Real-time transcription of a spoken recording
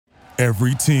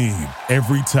Every team,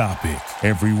 every topic,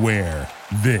 everywhere.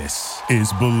 This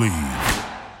is Believe.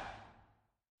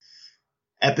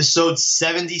 Episode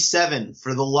 77,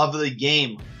 For the Love of the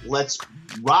Game. Let's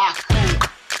rock. I'm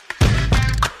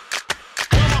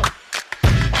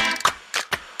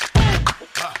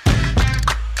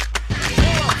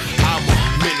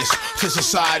a menace to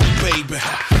society, baby.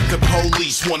 The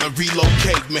police wanna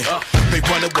relocate me. They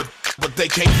run it with, but they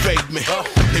can't fake me.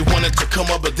 They wanted to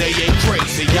come up, but they ain't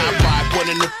crazy. I ride one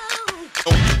in the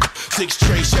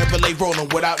 6-tray Chevrolet rolling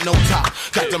without no top.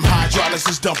 Got them hydraulics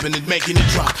is dumping and making it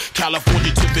drop.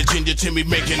 California to Virginia to me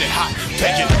making it hot.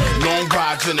 Taking long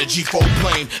rides in a G4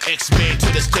 plane. X-Men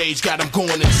to the stage, got them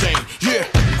going insane. Yeah,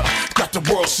 got the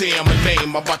world saying I'm a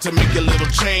name. I'm about to make a little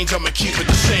change, I'ma keep it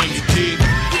the same, you dig?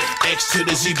 X to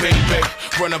the Z, baby.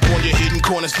 Run up on your hidden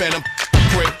corners, man, I'm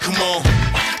great, come on.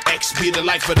 X be the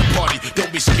life of the party.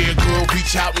 Don't be scared, girl,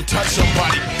 reach out and touch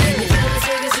somebody.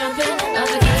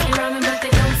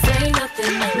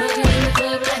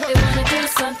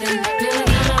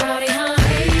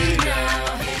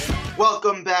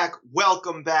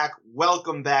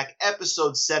 Welcome back.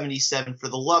 Episode 77, For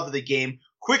the Love of the Game.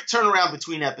 Quick turnaround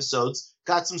between episodes.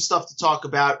 Got some stuff to talk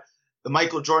about. The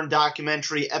Michael Jordan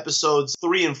documentary, episodes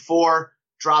 3 and 4,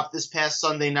 dropped this past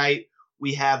Sunday night.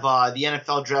 We have the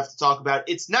NFL draft to talk about.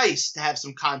 It's nice to have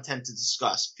some content to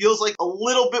discuss. Feels like a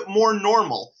little bit more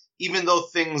normal, even though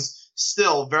things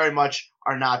still very much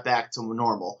are not back to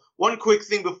normal. One quick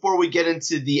thing before we get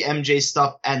into the MJ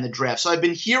stuff and the draft. So I've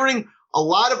been hearing a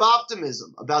lot of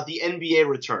optimism about the NBA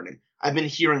returning. I've been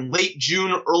hearing late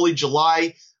June, early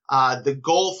July. The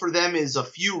goal for them is a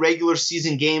few regular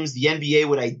season games. The NBA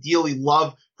would ideally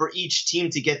love for each team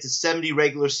to get to 70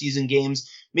 regular season games,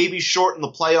 maybe shorten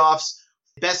the playoffs,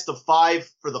 best of 5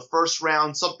 for the first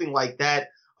round, something like that,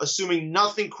 assuming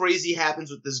nothing crazy happens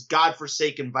with this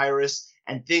godforsaken virus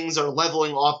and things are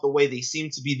leveling off the way they seem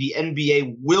to be. The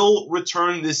NBA will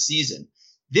return this season.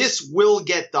 This will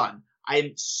get done.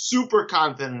 I'm super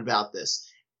confident about this.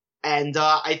 And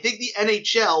I think the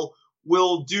NHL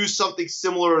will do something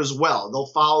similar as well. They'll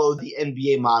follow the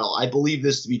NBA model. I believe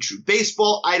this to be true.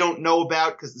 Baseball, I don't know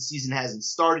about because the season hasn't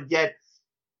started yet.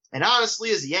 And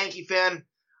honestly, as a Yankee fan,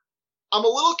 I'm a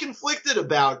little conflicted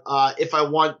about if I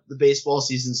want the baseball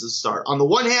seasons to start. On the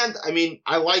one hand, I mean,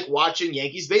 I like watching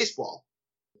Yankees baseball.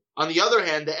 On the other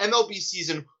hand, the MLB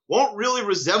season won't really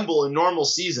resemble a normal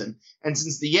season. And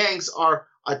since the Yanks are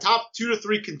a top 2 to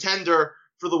 3 contender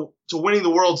to winning the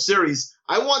World Series,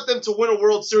 I want them to win a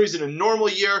World Series in a normal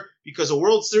year because a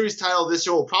World Series title this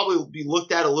year will probably be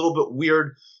looked at a little bit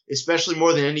weird, especially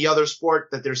more than any other sport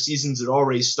that their seasons had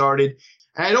already started.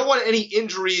 And I don't want any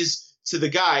injuries to the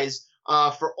guys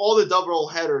for all the double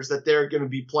headers that they're going to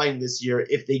be playing this year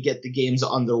if they get the games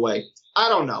underway. I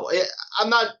don't know. I'm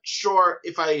not sure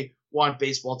if I want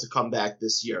baseball to come back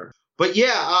this year. But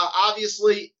yeah,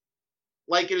 obviously,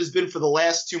 like it has been for the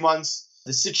last 2 months,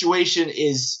 the situation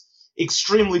is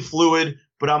extremely fluid,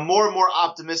 but I'm more and more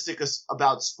optimistic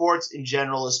about sports in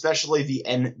general, especially the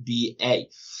NBA.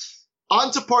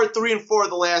 On to part 3 and 4 of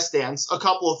The Last Dance, a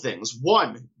couple of things.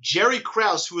 One, Jerry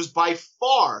Krause, who was by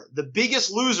far the biggest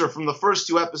loser from the first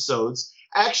 2 episodes,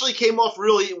 actually came off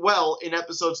really well in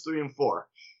episodes 3 and 4.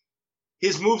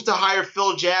 His move to hire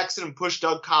Phil Jackson and push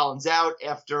Doug Collins out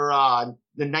after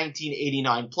the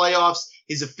 1989 playoffs,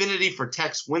 his affinity for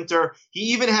Tex Winter.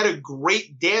 He even had a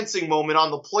great dancing moment on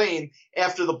the plane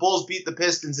after the Bulls beat the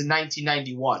Pistons in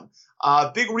 1991.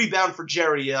 Big rebound for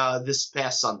Jerry this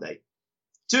past Sunday.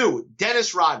 2,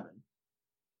 Dennis Rodman.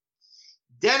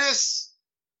 Dennis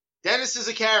is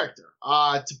a character,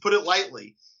 to put it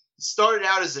lightly. He started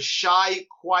out as a shy,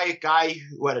 quiet guy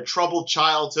who had a troubled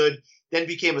childhood, then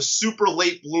became a super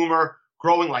late bloomer,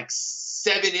 growing like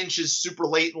 7 inches super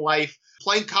late in life,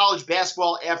 playing college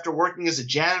basketball after working as a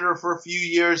janitor for a few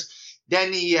years.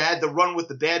 Then he had the run with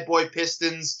the Bad Boy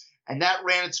Pistons, and that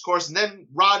ran its course. And then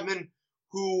Rodman,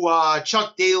 who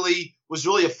Chuck Daly was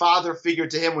really a father figure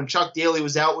to him when Chuck Daly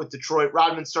was out with Detroit.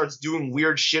 Rodman starts doing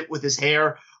weird shit with his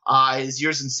hair. His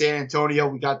years in San Antonio,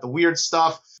 we got the weird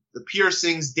stuff, the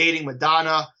piercings, dating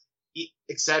Madonna,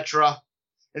 etc.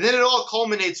 And then it all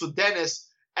culminates with Dennis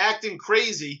acting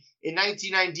crazy in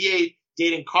 1998,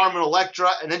 dating Carmen Electra,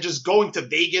 and then just going to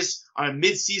Vegas on a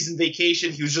mid-season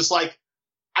vacation. He was just like,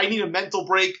 I need a mental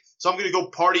break, so I'm going to go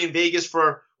party in Vegas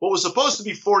for what was supposed to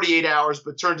be 48 hours,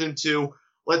 but turned into,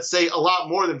 let's say, a lot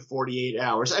more than 48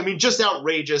 hours. I mean, just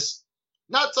outrageous.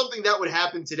 Not something that would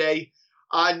happen today,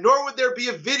 nor would there be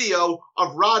a video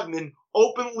of Rodman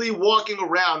openly walking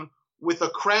around with a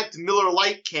cracked Miller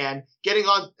Lite can, getting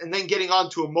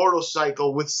onto a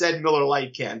motorcycle with said Miller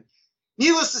Lite can.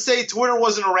 Needless to say, Twitter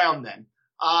wasn't around then.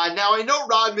 Now, I know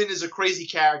Rodman is a crazy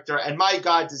character, and my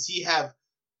God, does he have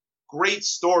great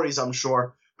stories, I'm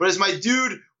sure. But as my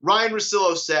dude Ryan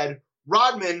Russillo said,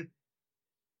 Rodman,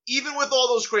 even with all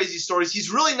those crazy stories,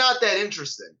 he's really not that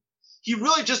interesting. He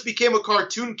really just became a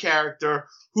cartoon character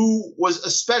who was a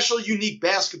special, unique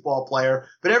basketball player.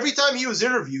 But every time he was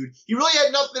interviewed, he really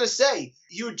had nothing to say.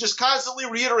 He would just constantly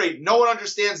reiterate, no one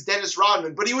understands Dennis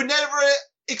Rodman, but he would never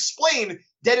explain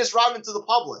Dennis Rodman to the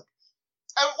public.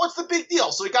 And what's the big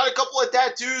deal? So he got a couple of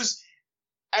tattoos,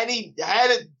 and he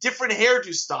had a different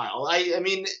hairdo style. I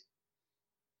mean,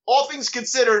 all things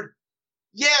considered,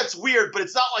 yeah, it's weird, but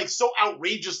it's not like so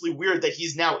outrageously weird that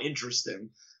he's now interesting.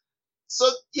 So,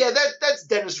 yeah, that's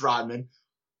Dennis Rodman.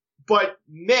 But,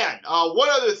 man, one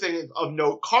other thing of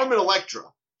note, Carmen Electra.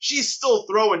 She's still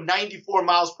throwing 94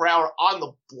 miles per hour on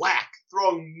the black,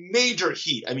 throwing major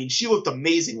heat. I mean, she looked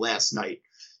amazing last night.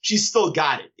 She's still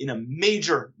got it in a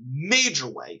major, major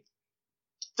way.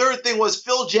 Third thing was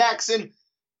Phil Jackson,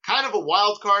 kind of a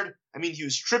wild card. I mean, he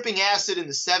was tripping acid in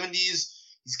the 70s.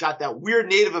 He's got that weird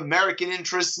Native American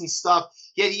interest and stuff.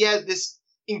 Yet he had this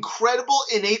incredible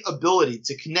innate ability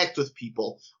to connect with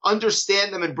people,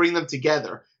 understand them, and bring them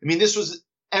together. I mean, this was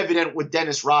evident with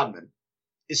Dennis Rodman,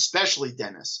 especially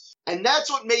Dennis. And that's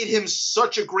what made him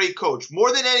such a great coach,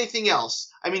 more than anything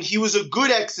else. I mean, he was a good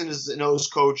X's and O's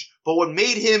coach, but what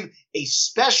made him a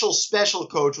special, special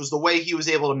coach was the way he was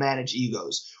able to manage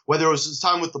egos, whether it was his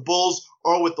time with the Bulls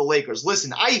or with the Lakers.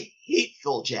 Listen, I hate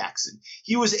Phil Jackson.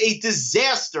 He was a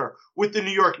disaster with the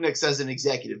New York Knicks as an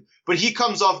executive, but he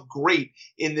comes off great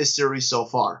in this series so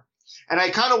far. And I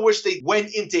kind of wish they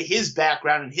went into his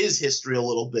background and his history a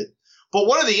little bit. But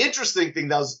one of the interesting things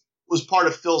that was part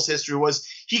of Phil's history was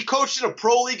he coached in a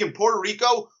pro league in Puerto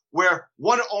Rico where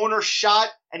one owner shot,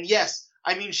 and yes,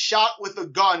 I mean shot with a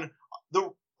gun,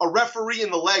 a referee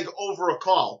in the leg over a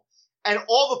call. And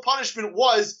all the punishment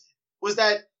was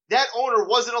that owner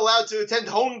wasn't allowed to attend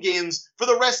home games for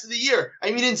the rest of the year.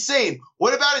 I mean, insane.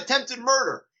 What about attempted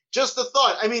murder? Just a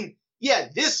thought. I mean, yeah,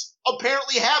 this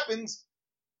apparently happens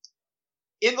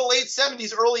in the late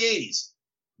 70s, early 80s.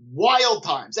 Wild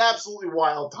times, absolutely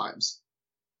wild times.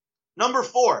 Number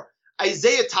 4,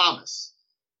 Isaiah Thomas.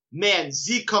 Man,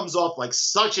 Zeke comes off like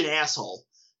such an asshole.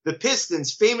 The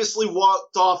Pistons famously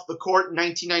walked off the court in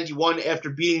 1991 after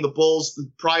beating the Bulls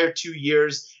the prior 2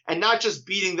 years, and not just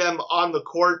beating them on the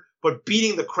court, but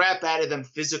beating the crap out of them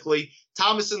physically.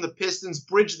 Thomas and the Pistons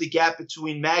bridged the gap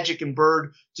between Magic and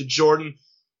Bird to Jordan.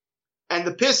 And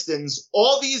the Pistons,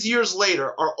 all these years later,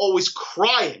 are always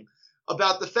crying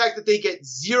about the fact that they get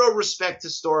zero respect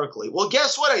historically. Well,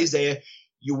 guess what, Isaiah?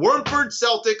 You weren't Bird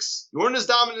Celtics, you weren't as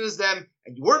dominant as them,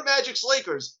 and you weren't Magic's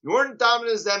Lakers, you weren't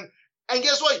dominant as them, and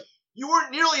guess what? You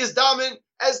weren't nearly as dominant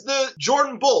as the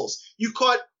Jordan Bulls. You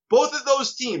caught both of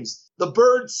those teams, the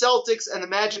Bird Celtics and the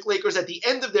Magic Lakers, at the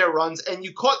end of their runs, and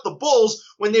you caught the Bulls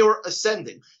when they were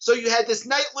ascending. So you had this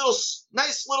nice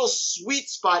little sweet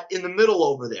spot in the middle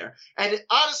over there. And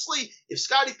honestly, if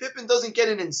Scottie Pippen doesn't get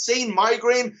an insane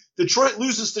migraine, Detroit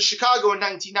loses to Chicago in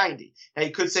 1990. Now,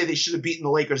 you could say they should have beaten the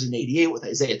Lakers in 88 with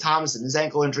Isaiah Thomas and his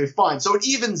ankle injury. Fine. So it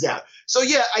evens out. So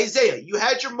yeah, Isaiah, you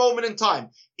had your moment in time.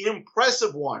 An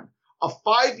impressive one. A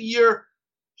 5-year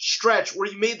stretch where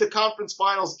you made the conference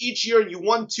finals each year and you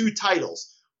won 2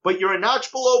 titles. But you're a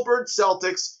notch below Bird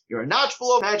Celtics, you're a notch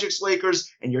below Magic's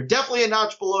Lakers, and you're definitely a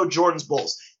notch below Jordan's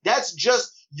Bulls. That's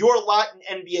just your lot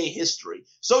in NBA history.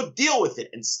 So deal with it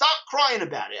and stop crying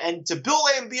about it. And to Bill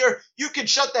Laimbeer, you can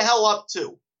shut the hell up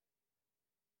too.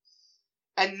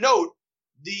 And note,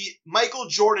 the Michael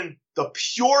Jordan, the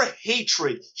pure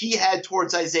hatred he had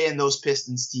towards Isaiah and those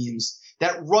Pistons teams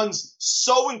that runs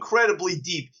so incredibly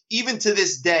deep, even to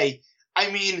this day. I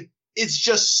mean, it's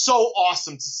just so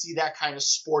awesome to see that kind of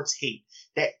sports hate,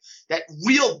 that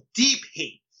real deep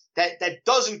hate that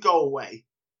doesn't go away.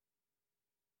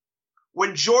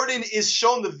 When Jordan is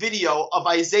shown the video of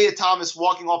Isaiah Thomas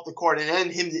walking off the court and then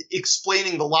him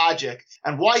explaining the logic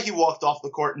and why he walked off the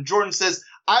court, and Jordan says,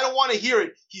 I don't want to hear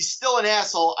it, he's still an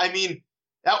asshole. I mean,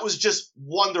 that was just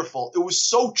wonderful. It was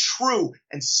so true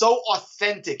and so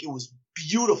authentic. It was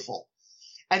beautiful.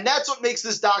 And that's what makes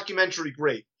this documentary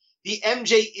great. The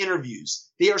MJ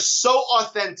interviews, they are so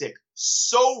authentic,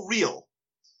 so real.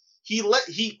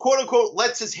 He quote unquote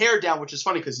lets his hair down, which is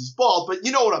funny because he's bald, but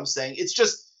you know what I'm saying. It's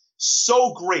just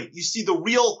so great. You see the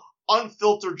real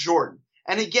unfiltered Jordan.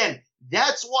 And again,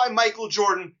 that's why Michael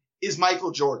Jordan is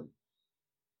Michael Jordan.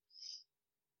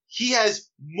 He has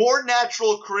more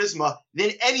natural charisma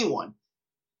than anyone.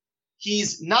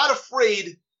 He's not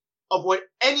afraid of what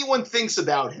anyone thinks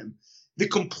about him. The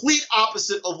complete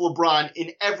opposite of LeBron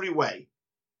in every way.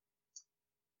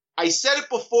 I said it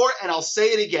before and I'll say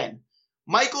it again.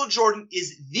 Michael Jordan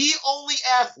is the only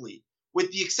athlete,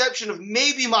 with the exception of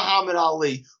maybe Muhammad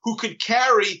Ali, who could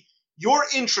carry your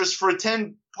interest for a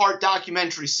 10-part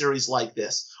documentary series like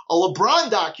this. A LeBron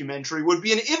documentary would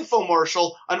be an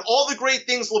infomercial on all the great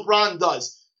things LeBron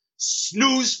does.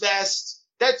 Snooze fest.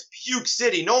 That's Puke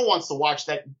City. No one wants to watch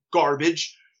that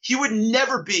garbage. He would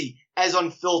never be as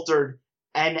unfiltered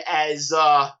and as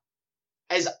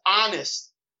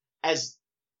honest as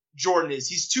Jordan is.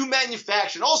 He's too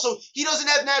manufactured. Also, he doesn't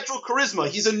have natural charisma.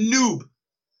 He's a noob.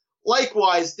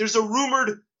 Likewise, there's a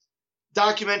rumored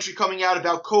documentary coming out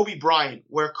about Kobe Bryant,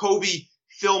 where Kobe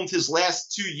filmed his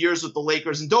last 2 years with the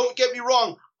Lakers. And don't get me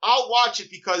wrong, I'll watch it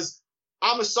because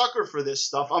I'm a sucker for this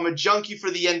stuff. I'm a junkie for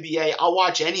the NBA. I'll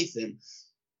watch anything.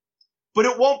 But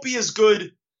it won't be as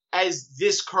good as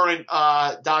this current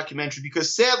documentary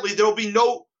because sadly there will be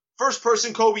no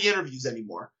first-person Kobe interviews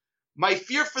anymore. My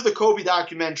fear for the Kobe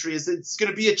documentary is that it's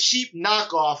going to be a cheap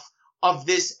knockoff of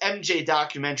this MJ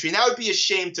documentary, and that would be a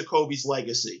shame to Kobe's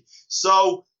legacy.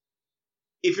 So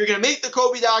if you're going to make the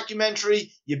Kobe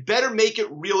documentary, you better make it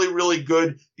really, really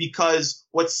good because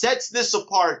what sets this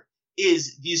apart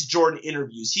is these Jordan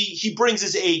interviews. He brings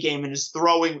his A game and is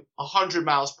throwing 100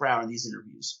 miles per hour in these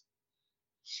interviews.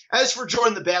 As for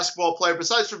Jordan, the basketball player,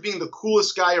 besides for being the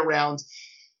coolest guy around,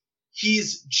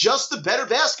 he's just a better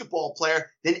basketball player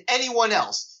than anyone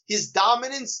else. His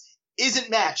dominance isn't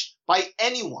matched by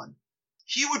anyone.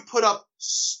 He would put up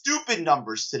stupid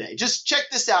numbers today. Just check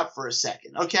this out for a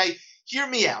second, okay? Hear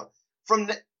me out. From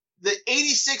the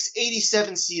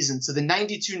 86-87 season to the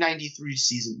 92-93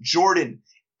 season, Jordan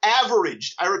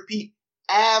averaged, I repeat,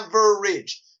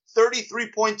 averaged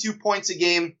 33.2 points a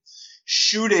game,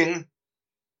 shooting.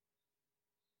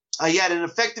 He had an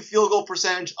effective field goal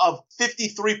percentage of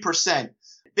 53%.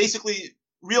 Basically,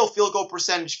 real field goal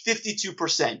percentage,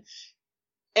 52%.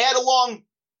 Add along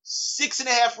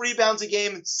 6.5 rebounds a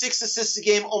game, 6 assists a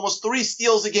game, almost 3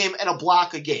 steals a game, and a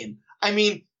block a game. I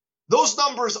mean, those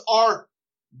numbers are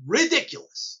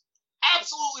ridiculous.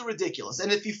 Absolutely ridiculous.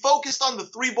 And if he focused on the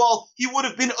three ball, he would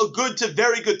have been a good to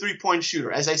very good three-point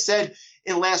shooter. As I said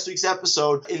in last week's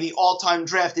episode, in the all-time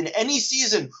draft, in any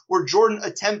season where Jordan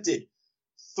attempted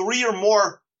 3 or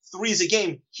more threes a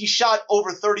game, he shot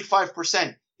over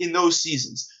 35% in those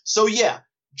seasons. So yeah,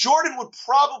 Jordan would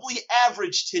probably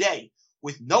average today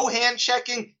with no hand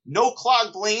checking, no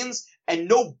clogged lanes, and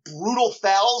no brutal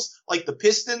fouls like the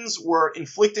Pistons were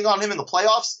inflicting on him in the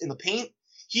playoffs in the paint.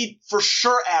 He'd for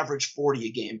sure average 40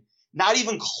 a game. Not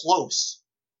even close.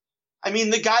 I mean,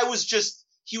 the guy was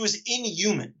he was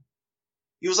inhuman.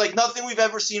 He was like nothing we've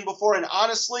ever seen before, and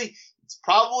honestly, it's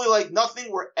probably like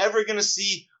nothing we're ever going to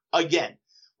see again.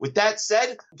 With that said,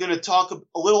 I'm going to talk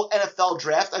a little NFL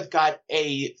draft. I've got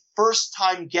a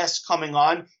first-time guest coming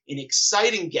on, an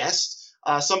exciting guest,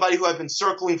 somebody who I've been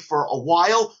circling for a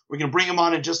while. We're going to bring him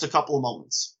on in just a couple of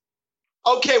moments.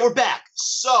 Okay, we're back.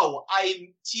 So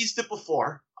I teased it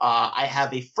before. I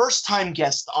have a first-time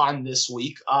guest on this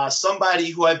week, somebody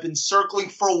who I've been circling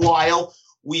for a while.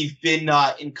 We've been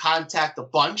in contact a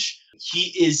bunch.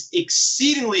 He is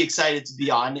exceedingly excited to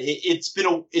be on. It's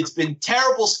been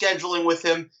terrible scheduling with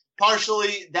him.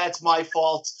 Partially, that's my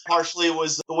fault. Partially, it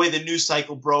was the way the news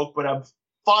cycle broke. But I'm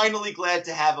finally glad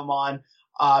to have him on.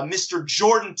 Mr.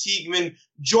 Jordan Tiegman.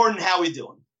 Jordan, how we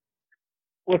doing?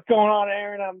 What's going on,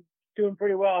 Aaron? I'm doing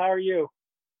pretty well. How are you?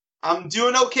 I'm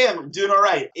doing okay. I'm doing all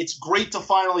right. It's great to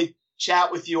finally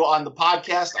chat with you on the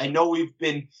podcast. I know we've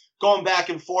been going back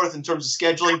and forth in terms of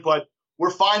scheduling, but we're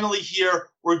finally here.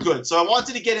 We're good. So I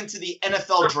wanted to get into the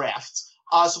NFL draft.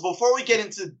 So before we get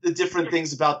into the different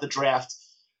things about the draft,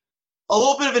 a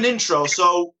little bit of an intro.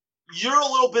 So you're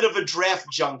a little bit of a draft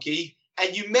junkie,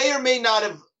 and you may or may not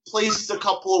have placed a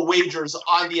couple of wagers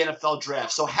on the NFL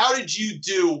draft. So how did you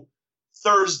do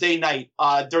Thursday night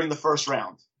during the first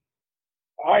round?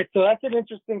 All right, so that's an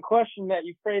interesting question that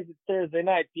you phrased it Thursday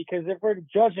night, because if we're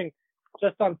judging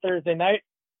just on Thursday night,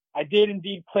 I did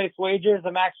indeed place wagers.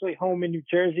 I'm actually home in New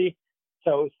Jersey,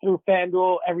 so it was through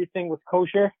FanDuel. Everything was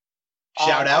kosher.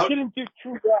 Shout out. I didn't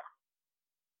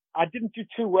do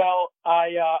too well.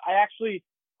 I actually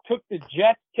took the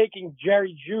Jets taking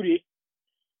Jerry Jeudy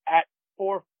at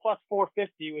plus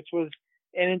 450, which was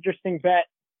an interesting bet.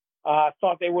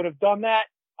 Thought they would have done that.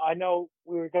 I know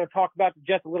we were going to talk about the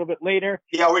Jets a little bit later.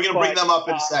 Yeah, we're going to bring them up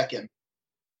in a second.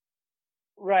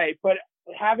 Right, but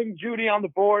having Jeudy on the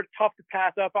board, tough to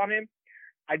pass up on him.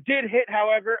 I did hit,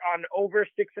 however, on over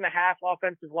 6.5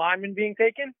 offensive linemen being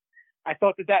taken. I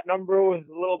thought that number was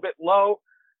a little bit low.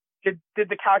 Did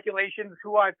the calculations,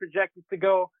 who I projected to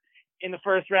go in the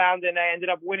first round, and I ended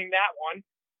up winning that one.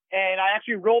 And I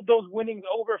actually rolled those winnings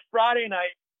over Friday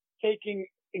night, taking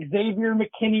Xavier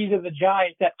McKinney to the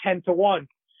Giants at 10-1.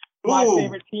 My Ooh.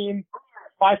 favorite team,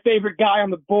 my favorite guy on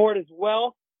the board as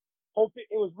well. Hope it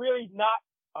was really not.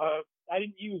 I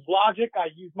didn't use logic. I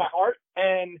used my heart,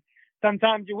 and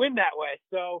sometimes you win that way.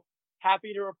 So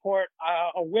happy to report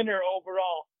a winner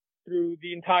overall through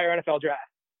the entire NFL draft.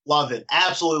 Love it.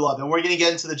 Absolutely love it. And we're going to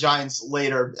get into the Giants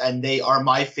later, and they are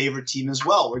my favorite team as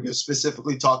well. We're going to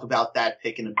specifically talk about that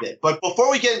pick in a bit. But before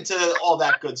we get into all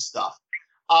that good stuff,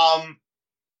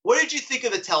 what did you think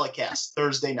of the telecast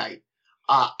Thursday night?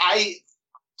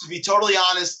 To be totally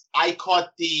honest, I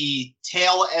caught the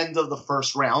tail end of the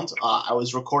first round. I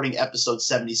was recording episode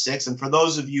 76. And for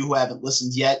those of you who haven't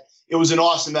listened yet, it was an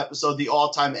awesome episode, the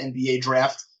all-time NBA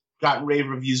draft. Gotten rave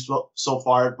reviews so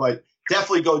far, but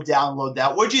definitely go download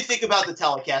that. What did you think about the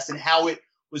telecast and how it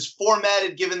was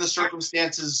formatted given the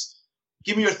circumstances?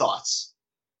 Give me your thoughts.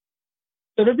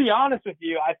 So to be honest with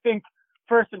you, I think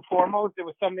first and foremost, it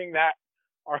was something that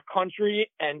our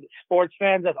country and sports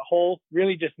fans as a whole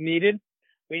really just needed.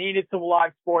 We needed some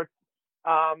live sports.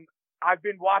 I've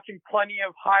been watching plenty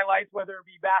of highlights, whether it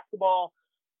be basketball,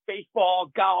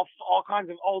 baseball, golf, all kinds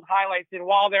of old highlights. And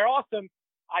while they're awesome,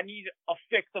 I need a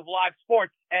fix of live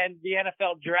sports. And the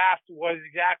NFL draft was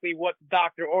exactly what the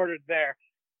doctor ordered there.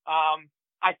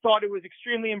 I thought it was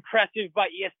extremely impressive by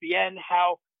ESPN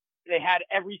how they had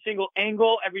every single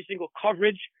angle, every single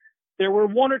coverage. There were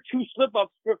one or two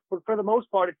slip-ups, for the most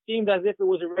part. It seemed as if it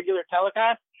was a regular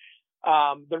telecast.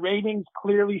 The ratings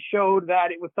clearly showed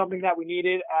that it was something that we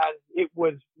needed, as it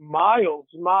was miles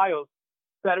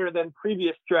better than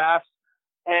previous drafts.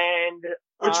 And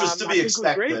which was to be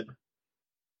expected.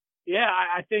 Yeah,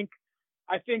 I think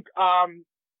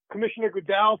Commissioner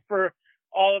Goodell, for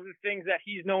all of the things that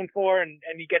he's known for, and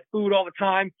he gets booed all the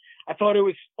time. I thought it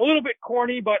was a little bit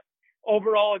corny, but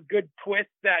overall a good twist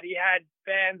that he had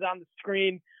fans on the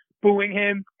screen booing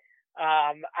him.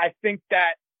 I think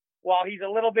that while he's a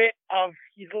little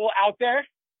out there,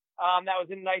 that was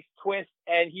a nice twist,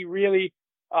 and he really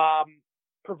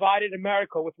provided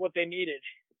America with what they needed.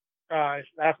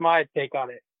 That's my take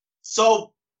on it.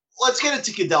 So let's get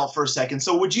into Goodell for a second.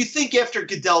 So would you think after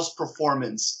Goodell's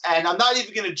performance, and I'm not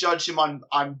even going to judge him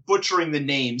on butchering the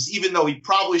names, even though he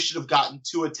probably should have gotten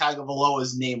Tua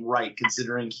Tagovailoa's name right,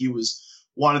 considering he was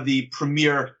one of the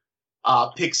premier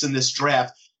picks in this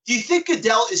draft. Do you think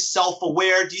Goodell is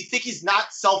self-aware? Do you think he's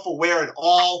not self-aware at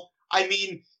all? I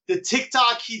mean, the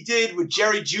TikTok he did with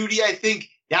Jerry Jeudy, I think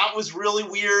that was really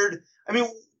weird. I mean,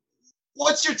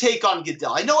 what's your take on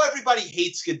Goodell? I know everybody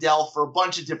hates Goodell for a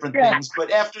bunch of different things,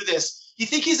 but after this, do you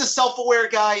think he's a self-aware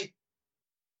guy?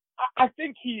 I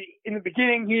think in the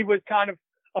beginning, he was kind of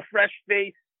a fresh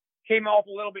face, came off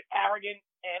a little bit arrogant,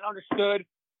 and understood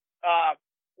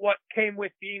what came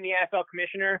with being the NFL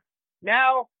commissioner.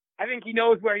 Now, I think he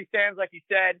knows where he stands, like you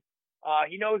said.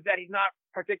 He knows that he's not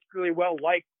particularly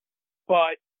well-liked,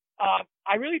 but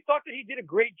I really thought that he did a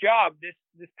great job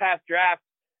this past draft,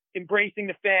 embracing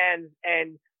the fans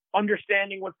and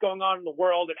understanding what's going on in the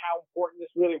world and how important this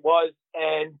really was.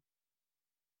 And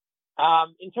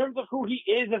in terms of who he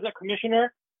is as a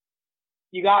commissioner,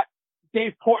 you got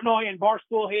Dave Portnoy and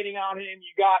Barstool hating on him.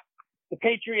 You got the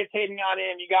Patriots hating on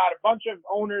him. You got a bunch of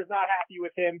owners not happy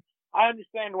with him. I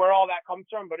understand where all that comes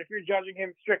from, but if you're judging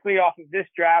him strictly off of this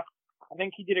draft, I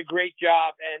think he did a great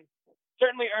job and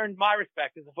certainly earned my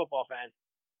respect as a football fan.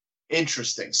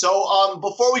 Interesting. So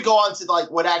before we go on to like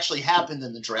what actually happened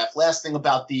in the draft, last thing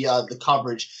about the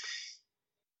coverage,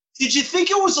 did you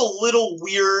think it was a little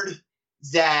weird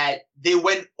that they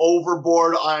went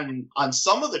overboard on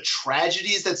some of the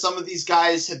tragedies that some of these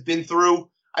guys have been through?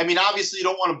 I mean, obviously you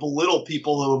don't want to belittle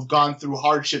people who have gone through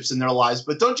hardships in their lives,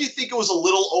 but don't you think it was a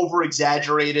little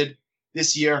over-exaggerated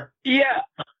this year? Yeah,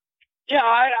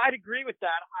 I'd agree with that.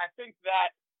 I think that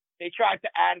they tried to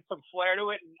add some flair to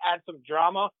it and add some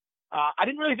drama. I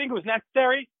didn't really think it was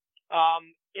necessary.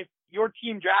 If your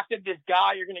team drafted this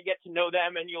guy, you're going to get to know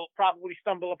them, and you'll probably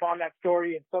stumble upon that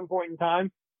story at some point in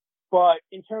time. But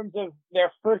in terms of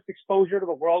their first exposure to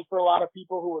the world for a lot of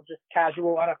people who are just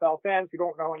casual NFL fans who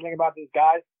don't know anything about these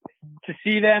guys, to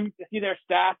see their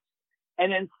stats,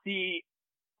 and then see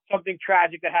something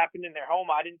tragic that happened in their home,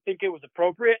 I didn't think it was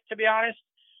appropriate, to be honest.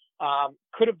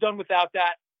 Could have done without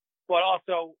that. But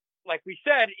also, like we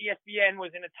said, ESPN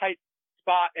was in a tight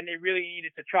spot, and they really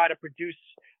needed to try to produce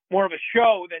more of a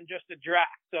show than just a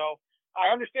draft. So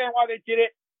I understand why they did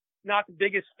it. Not the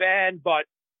biggest fan, but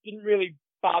didn't really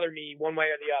bother me one way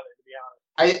or the other, to be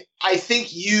honest. I think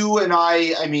you and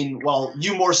I mean, well,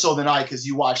 you more so than I because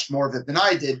you watched more of it than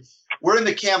I did. We're in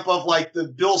the camp of like the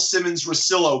Bill Simmons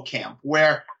Russillo camp,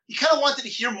 where you kind of wanted to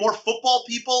hear more football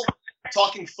people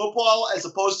talking football as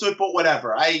opposed to it, but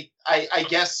whatever. I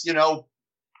guess,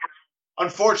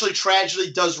 unfortunately,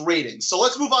 tragedy does ratings. So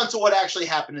let's move on to what actually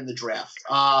happened in the draft.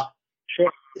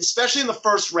 Sure. Especially in the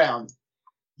first round.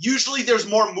 Usually there's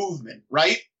more movement,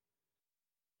 right?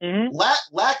 Mm-hmm.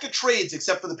 Lack of trades,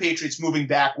 except for the Patriots moving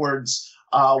backwards,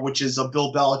 which is a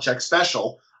Bill Belichick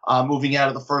special, moving out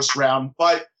of the first round.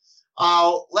 But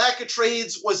lack of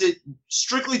trades, was it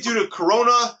strictly due to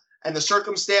Corona and the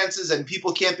circumstances and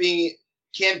people can't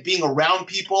being around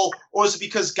people? Or is it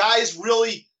because guys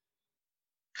really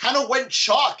kind of went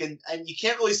chalk and you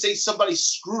can't really say somebody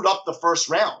screwed up the first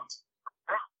round?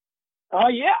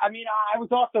 Yeah. I mean, I was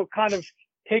also kind of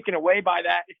taken away by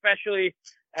that, especially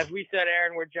as we said,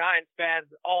 Aaron, we're Giants fans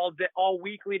all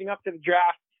week leading up to the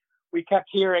draft. We kept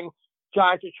hearing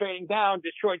Giants are trading down,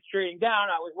 Detroit's trading down.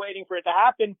 I was waiting for it to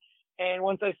happen. And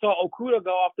once I saw Okudah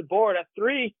go off the board at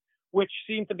 3, which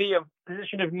seemed to be a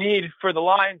position of need for the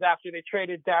Lions after they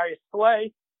traded Darius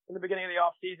Slay in the beginning of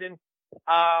the offseason,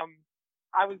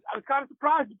 I was kind of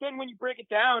surprised. But then when you break it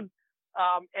down,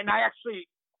 and I actually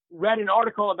read an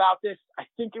article about this, I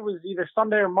think it was either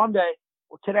Sunday or Monday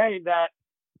or today, that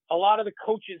a lot of the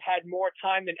coaches had more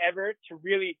time than ever to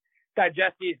really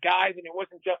digest these guys. And it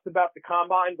wasn't just about the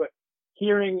combine, but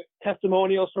hearing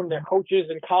testimonials from their coaches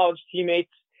and college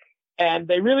teammates. And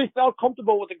they really felt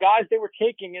comfortable with the guys they were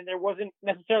taking, and there wasn't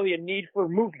necessarily a need for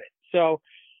movement. So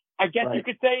I guess you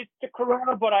could say it's the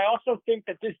Corona, but I also think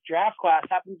that this draft class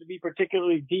happens to be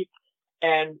particularly deep,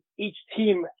 and each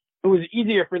team, it was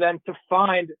easier for them to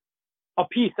find a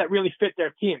piece that really fit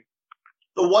their team.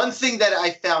 The one thing that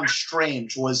I found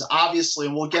strange was obviously,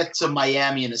 and we'll get to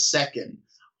Miami in a second,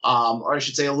 or I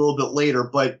should say a little bit later,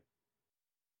 but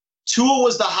Tua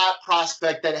was the hot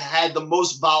prospect that had the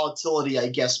most volatility, I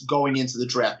guess, going into the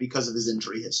draft because of his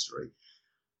injury history.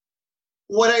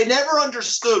 What I never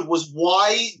understood was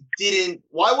why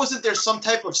wasn't there some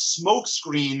type of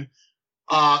smokescreen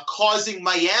causing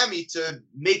Miami to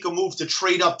make a move to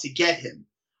trade up to get him?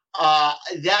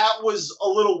 That was a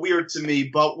little weird to me,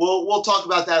 but we'll talk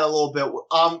about that a little bit.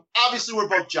 Obviously, we're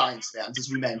both Giants fans, as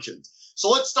we mentioned. So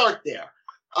let's start there.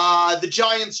 The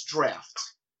Giants draft.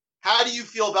 How do you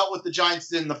feel about what the Giants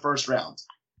did in the first round?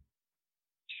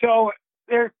 So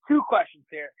there's 2 questions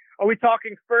here. Are we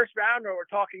talking first round, or we're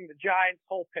talking the Giants'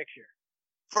 whole picture?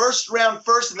 First round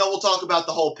first, and then we'll talk about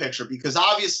the whole picture, because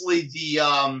obviously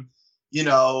the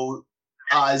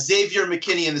Xavier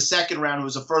McKinney in the second round, who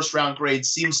was a first-round grade,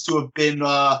 seems to have been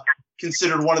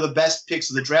considered one of the best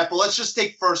picks of the draft. But let's just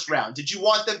take first round. Did you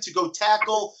want them to go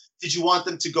tackle? Did you want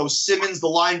them to go Simmons, the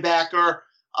linebacker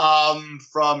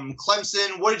from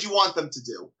Clemson? What did you want them to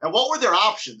do? And what were their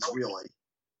options, really?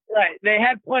 Right. They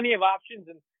had plenty of options,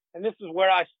 and this is where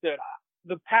I stood.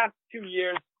 The past 2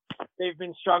 years, they've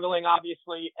been struggling,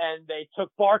 obviously, and they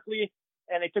took Barkley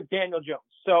and they took Daniel Jones.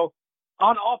 So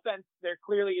on offense, there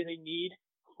clearly is a need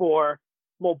for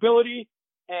mobility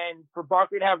and for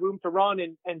Barkley to have room to run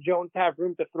and Jones to have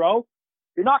room to throw.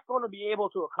 You're not going to be able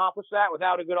to accomplish that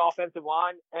without a good offensive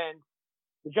line. And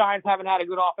the Giants haven't had a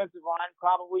good offensive line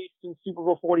probably since Super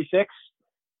Bowl 46.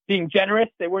 Being generous,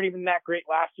 they weren't even that great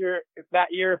last year. That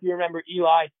year, if you remember,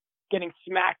 Eli getting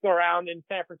smacked around in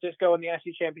San Francisco in the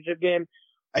NFC Championship game.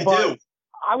 I do.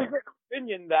 I was of the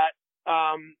opinion that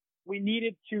we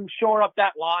needed to shore up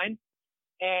that line.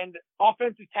 And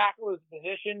offensive tackle is a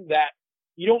position that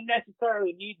you don't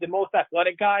necessarily need the most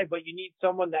athletic guy, but you need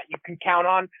someone that you can count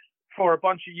on for a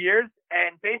bunch of years.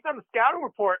 And based on the scouting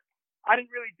report, I didn't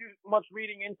really do much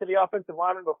reading into the offensive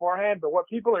lineman beforehand, but what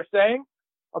people are saying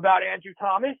about Andrew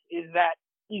Thomas is that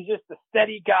he's just a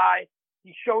steady guy.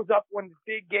 He shows up when the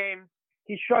big games.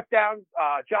 He shut down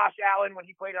Josh Allen when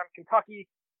he played on Kentucky.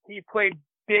 He played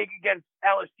big against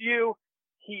LSU.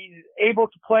 He's able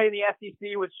to play in the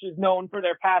SEC, which is known for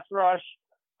their pass rush.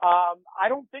 I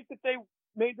don't think that they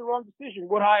made the wrong decision.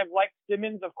 Would I have liked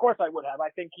Simmons? Of course I would have. I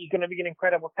think he's going to be an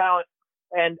incredible talent.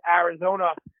 And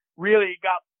Arizona really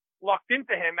got lucked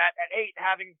into him at 8,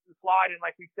 having to slide. And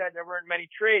like we said, there weren't many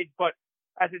trades. But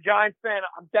as a Giants fan,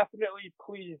 I'm definitely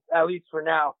pleased, at least for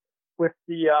now, with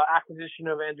the acquisition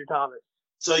of Andrew Thomas.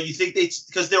 So you think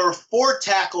because there were 4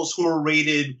 tackles who were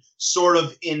rated sort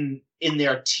of in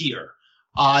their tier.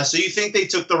 So you think they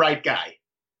took the right guy?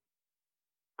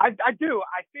 I do.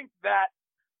 I think that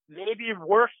maybe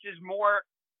Worst is more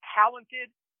talented.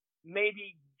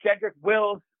 Maybe Jedrick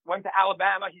Wills went to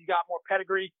Alabama. He's got more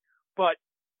pedigree. But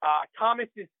Thomas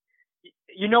is,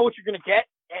 you know what you're going to get,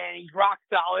 and he's rock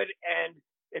solid. And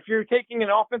if you're taking an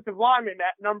offensive lineman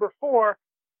at number 4,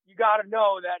 you got to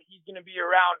know that he's going to be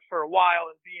around for a while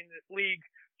and be in this league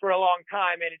for a long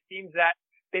time. And it seems that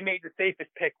they made the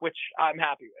safest pick, which I'm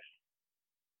happy with.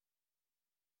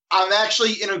 I'm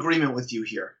actually in agreement with you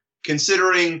here,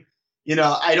 considering,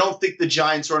 I don't think the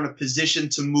Giants are in a position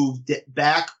to move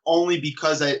back, only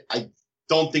because I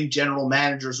don't think general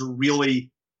managers are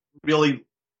really, really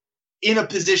in a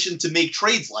position to make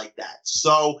trades like that.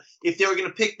 So if they were going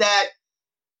to pick that,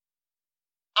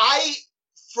 I,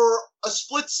 for a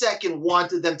split second,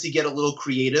 wanted them to get a little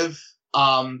creative.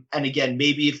 And again,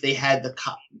 maybe if they had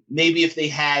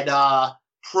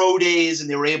pro days and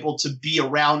they were able to be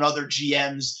around other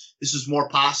GMs, this was more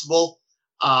possible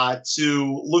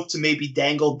to look to maybe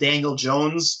dangle Daniel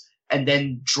Jones and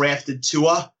then drafted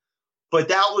Tua. But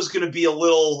that was going to be a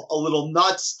little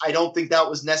nuts. I don't think that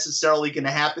was necessarily going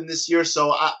to happen this year,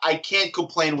 so I can't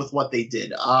complain with what they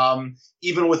did.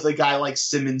 Even with a guy like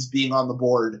Simmons being on the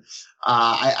board,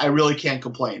 I really can't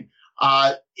complain.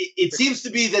 It seems to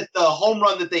be that the home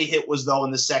run that they hit was, though,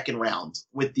 in the second round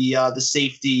with the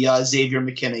safety Xavier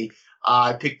McKinney,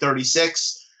 pick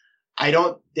 36.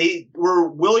 They were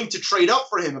willing to trade up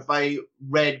for him, if I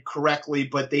read correctly,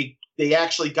 but they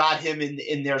actually got him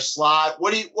in their slot.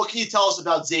 What can you tell us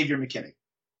about Xavier McKinney?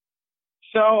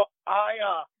 So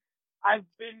I've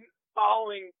been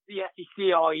following the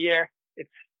SEC all year. It's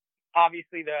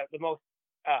obviously the most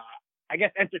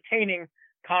entertaining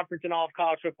conference in all of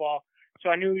college football. So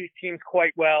I knew these teams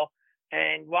quite well,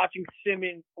 and watching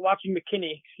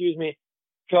McKinney,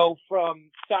 go from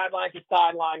sideline to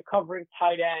sideline, covering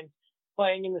tight ends,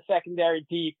 playing in the secondary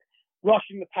deep,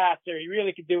 rushing the passer. He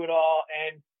really could do it all.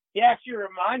 And he actually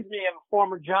reminds me of a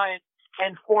former Giant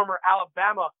and former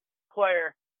Alabama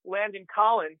player, Landon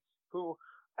Collins, who,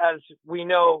 as we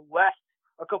know, left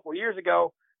a couple of years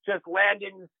ago. Just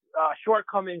Landon's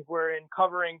shortcomings were in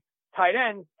covering tight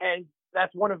ends, and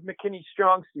that's one of McKinney's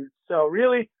strong suits. So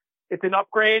really, it's an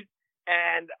upgrade,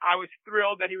 and I was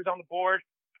thrilled that he was on the board.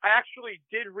 I actually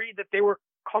did read that they were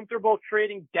comfortable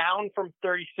trading down from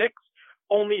 36,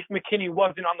 only if McKinney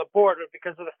wasn't on the board, but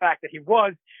because of the fact that he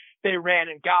was, they ran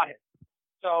and got him.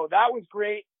 So that was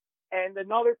great. And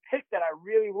another pick that I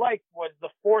really liked was the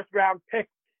 4th-round pick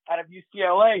out of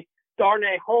UCLA,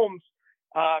 Darnay Holmes,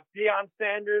 Deion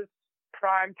Sanders,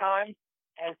 prime time,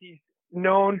 as he's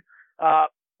known,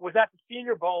 was at the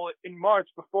Senior Bowl in March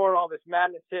before all this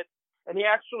madness hit. And he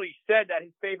actually said that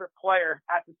his favorite player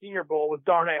at the Senior Bowl was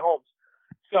Darnay Holmes.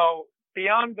 So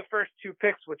beyond the first 2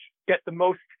 picks, which get the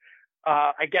most,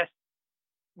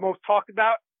 most talked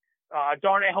about,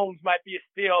 Darnay Holmes might be a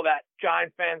steal that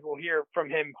Giants fans will hear from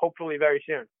him hopefully very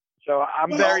soon. So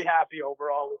I'm very happy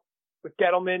overall with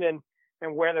Gettleman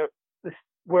and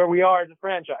where we are as a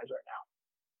franchise right now.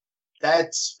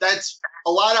 That's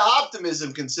a lot of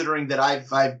optimism, considering that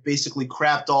I've basically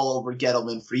crapped all over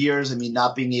Gettleman for years. I mean,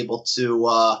 not being able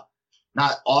to,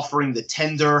 not offering the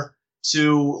tender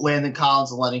to Landon Collins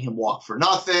and letting him walk for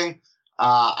nothing.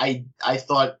 I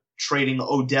thought trading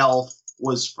Odell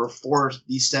was for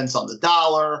 40 cents on the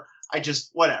dollar.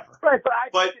 Whatever. Right, but I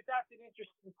think that's an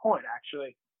interesting point,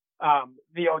 actually,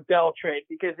 the Odell trade,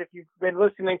 because if you've been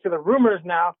listening to the rumors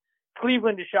now,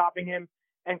 Cleveland is shopping him.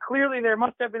 And clearly there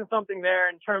must have been something there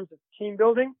in terms of team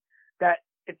building, that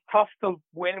it's tough to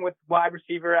win with wide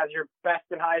receiver as your best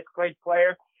and highest grade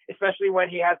player, especially when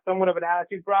he has somewhat of an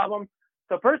attitude problem.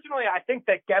 So personally, I think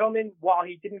that Gettleman, while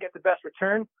he didn't get the best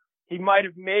return, he might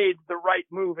have made the right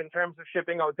move in terms of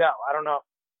shipping Odell. I don't know,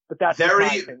 but that's my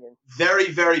opinion.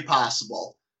 Very, very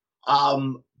possible.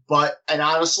 But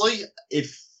honestly,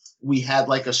 if we had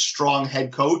like a strong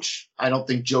head coach, I don't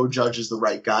think Joe Judge is the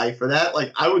right guy for that.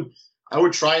 Like I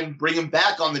would try and bring him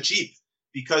back on the cheap,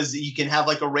 because you can have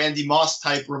like a Randy Moss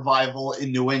type revival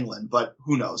in New England, but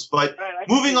who knows? But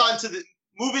moving on to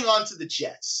the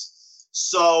Jets.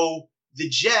 So the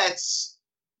Jets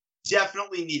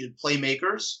definitely needed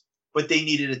playmakers, but they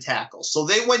needed a tackle. So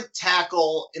they went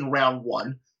tackle in round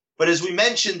 1. But as we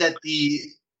mentioned, that the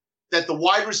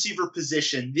wide receiver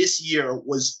position this year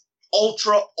was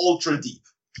ultra deep.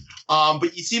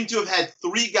 But you seem to have had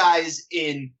 3 guys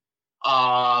in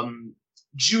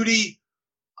Judy,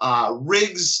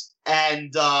 Riggs,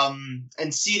 and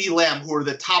CeeDee Lamb, who are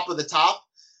the top of the top.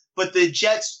 But the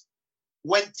Jets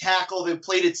went tackle. They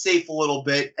played it safe a little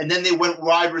bit, and then they went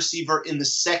wide receiver in the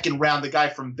 2nd round, the guy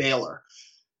from Baylor.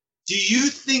 Do you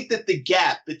think that the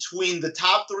gap between the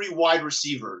top 3 wide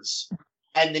receivers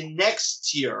and the next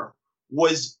tier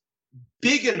was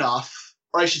big enough,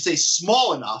 or I should say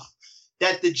small enough,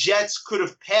 that the Jets could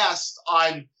have passed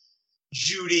on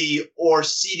Judy or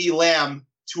CeeDee Lamb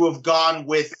to have gone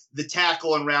with the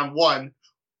tackle in round 1?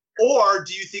 Or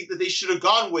do you think that they should have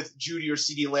gone with Judy or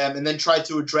CeeDee Lamb and then tried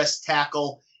to address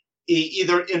tackle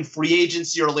either in free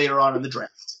agency or later on in the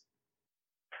draft?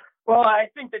 Well, I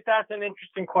think that that's an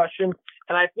interesting question,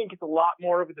 and I think it's a lot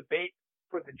more of a debate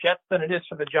for the Jets than it is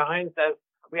for the Giants, as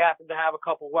we happen to have a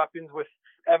couple weapons with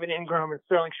Evan Ingram and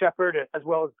Sterling Shepard, as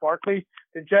well as Barkley.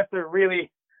 The Jets are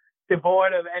really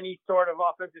devoid of any sort of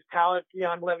offensive talent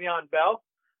beyond Le'Veon Bell.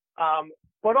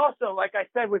 But also, like I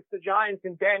said, with the Giants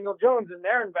and Daniel Jones and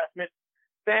their investment,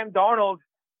 Sam Darnold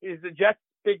is the Jets'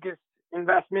 biggest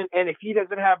investment. And if he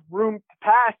doesn't have room to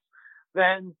pass,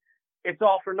 then it's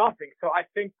all for nothing. So I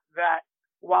think that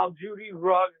while Judy,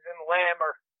 Ruggs, and Lamb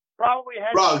are probably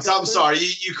ahead. Ruggs, I'm sorry.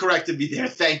 You corrected me there.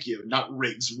 Thank you. Not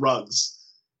Riggs, Ruggs.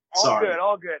 Sorry.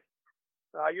 All good.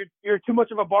 You're too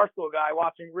much of a Barstool guy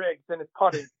watching Riggs and his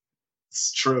putting.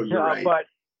 It's true. You're right. But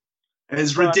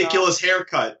his ridiculous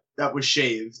haircut that was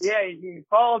shaved. Yeah, he's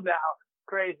bald now.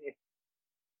 Crazy.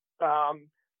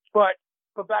 But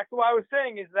back to what I was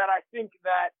saying is that I think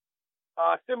that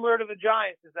similar to the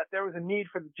Giants is that there was a need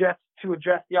for the Jets to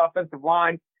address the offensive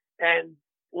line. And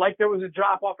like there was a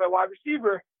drop-off at wide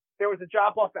receiver, there was a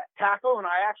drop-off at tackle. And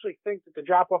I actually think that the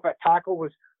drop-off at tackle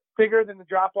was bigger than the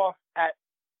drop-off at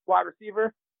wide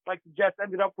receiver. Like the Jets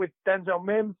ended up with Denzel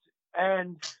Mims.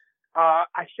 And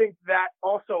I think that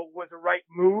also was a right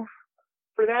move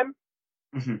for them.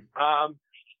 Mm-hmm.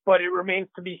 But it remains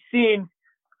to be seen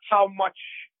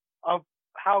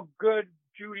how good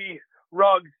Judy,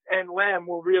 Ruggs, and Lamb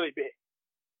will really be.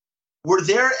 Were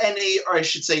there any, or I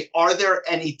should say, are there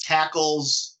any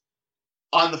tackles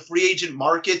on the free agent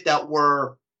market that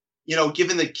were,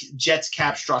 given the Jets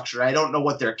cap structure, I don't know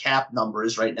what their cap number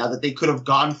is right now, that they could have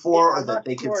gone for or that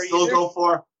they could still go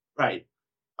for? Right.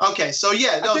 Okay. So,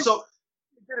 yeah. No. So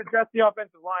you could address the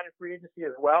offensive line in free agency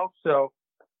as well. So,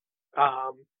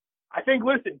 I think,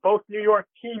 listen, both New York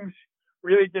teams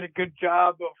really did a good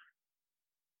job of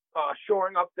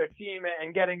shoring up their team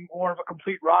and getting more of a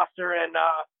complete roster. And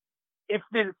if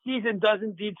the season does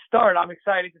indeed start, I'm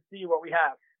excited to see what we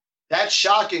have. That's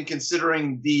shocking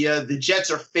considering the Jets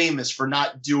are famous for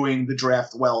not doing the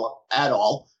draft well at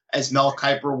all. As Mel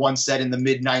Kiper once said in the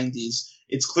mid-'90s,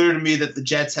 it's clear to me that the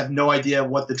Jets have no idea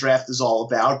what the draft is all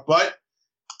about. But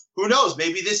who knows?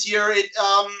 Maybe this year is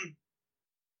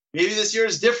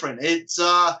different. It's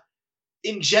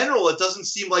in general, it doesn't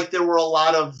seem like there were a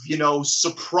lot of,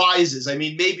 surprises. I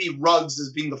mean, maybe Ruggs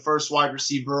as being the first wide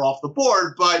receiver off the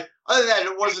board, but other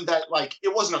than that,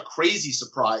 it wasn't a crazy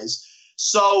surprise.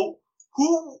 So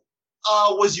who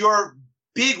was your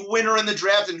big winner in the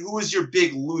draft and who was your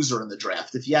big loser in the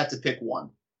draft, if you had to pick one?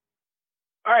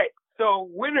 All right. So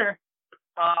winner,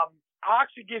 I'll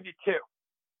actually give you two.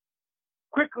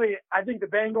 Quickly, I think the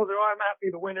Bengals are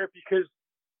automatically the winner because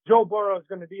Joe Burrow is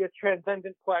going to be a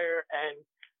transcendent player, and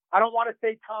I don't want to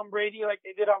say Tom Brady like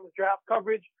they did on the draft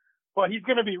coverage, but he's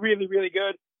going to be really, really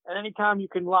good. And anytime you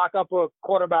can lock up a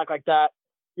quarterback like that,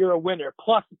 you're a winner.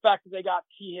 Plus the fact that they got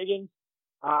T. Higgins,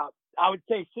 I would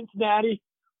say Cincinnati.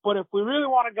 But if we really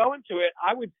want to go into it,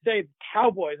 I would say the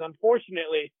Cowboys,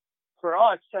 unfortunately, for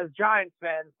us as Giants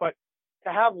fans. But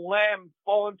to have Lamb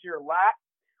fall into your lap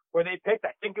where they picked,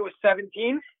 I think it was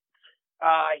 17,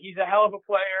 he's a hell of a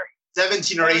player.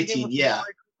 17 or 18, yeah.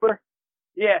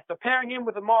 Yeah, so pairing him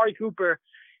with Amari Cooper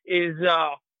is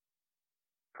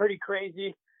pretty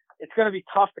crazy. It's going to be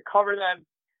tough to cover them,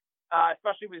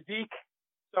 especially with Zeke.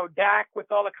 So Dak,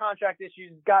 with all the contract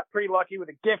issues, got pretty lucky with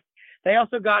a gift. They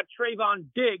also got Trayvon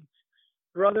Diggs,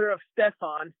 brother of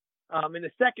Stephon, in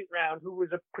the second round, who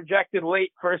was a projected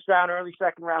late first round, early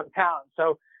second round talent.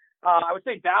 So I would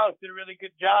say Dallas did a really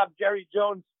good job. Jerry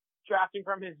Jones, drafting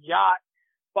from his yacht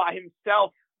by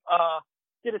himself,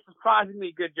 did a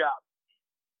surprisingly good job.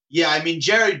 Yeah, I mean,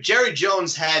 Jerry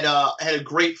Jones had a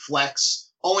great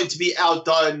flex, only to be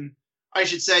outdone, I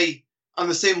should say, on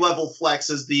the same level flex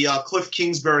as the Cliff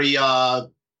Kingsbury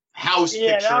house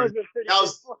picture.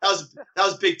 That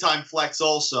was big time flex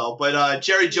also. But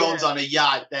Jerry Jones on a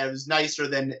yacht that was nicer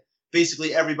than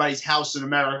basically everybody's house in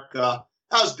America.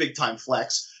 That was big time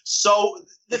flex. So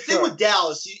the thing with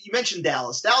Dallas, you mentioned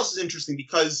Dallas. Dallas is interesting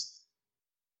because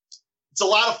it's a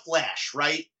lot of flash,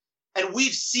 right? And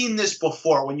we've seen this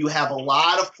before when you have a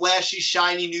lot of flashy,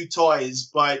 shiny new toys.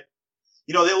 But,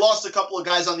 they lost a couple of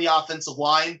guys on the offensive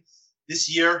line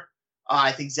this year.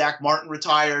 I think Zach Martin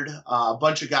retired. A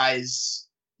bunch of guys,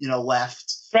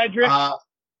 left. Frederick.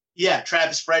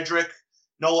 Travis Frederick,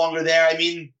 no longer there. I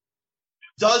mean,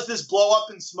 does this blow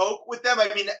up in smoke with them?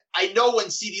 I mean, I know when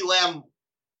CeeDee Lamb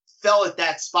fell at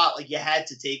that spot, like you had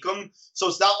to take him. So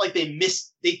it's not like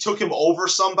they took him over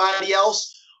somebody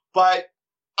else. But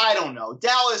I don't know.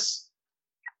 Dallas,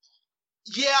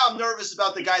 I'm nervous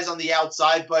about the guys on the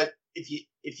outside, but if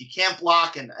you can't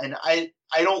block, and I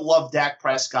don't love Dak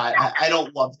Prescott, I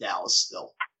don't love Dallas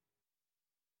still.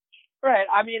 Right.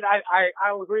 I mean,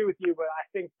 I'll agree with you, but I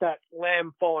think that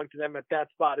Lamb falling to them at that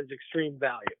spot is extreme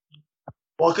value.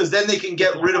 Well, because then they can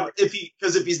get rid of if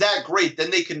he's that great, then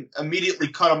they can immediately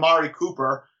cut Amari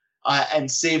Cooper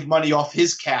and save money off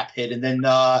his cap hit, and then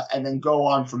go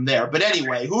on from there. But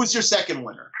anyway, who's your second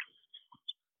winner?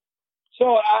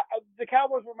 So the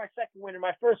Cowboys were my second winner.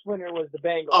 My first winner was the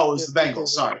Bengals. Oh, it was the Bengals.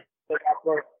 Sorry.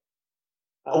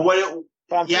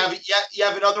 You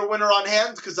have another winner on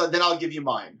hand? Because then I'll give you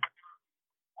mine.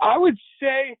 I would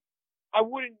say I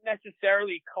wouldn't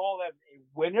necessarily call them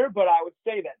a winner, but I would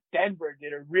say that Denver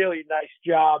did a really nice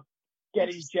job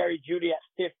getting Jerry Jeudy at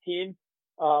 15.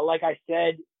 Like I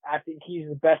said, I think he's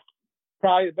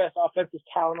probably the best offensive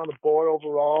talent on the board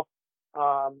overall.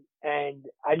 And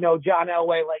I know John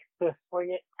Elway likes to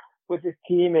swing it with his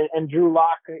team, and Drew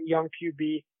Lock, a young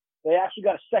QB. They actually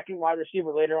got a second wide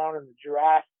receiver later on in the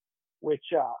draft, which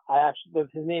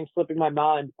his name's slipping my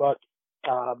mind, but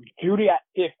Jeudy at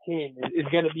 15 is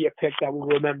going to be a pick that we'll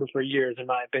remember for years, in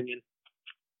my opinion.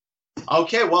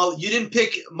 Okay, well, you didn't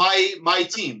pick my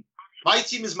team. My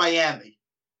team is Miami.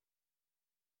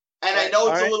 And I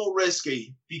know it's a little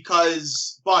risky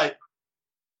but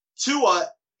Tua,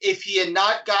 if he had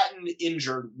not gotten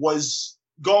injured, was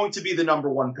going to be the number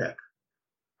one pick.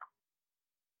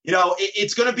 You know,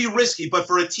 it's going to be risky, but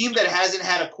for a team that hasn't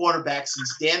had a quarterback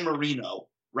since Dan Marino,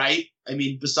 right? I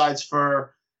mean, besides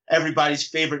for everybody's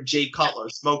favorite Jay Cutler,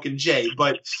 Smoking Jay,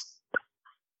 but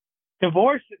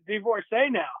divorcee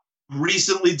now.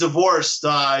 Recently divorced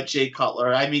Jay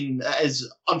Cutler. I mean, as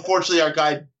unfortunately our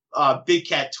guy Big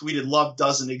Cat tweeted, "Love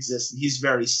doesn't exist," and he's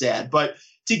very sad. But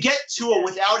to get Tua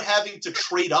without having to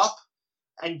trade up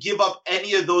and give up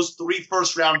any of those 3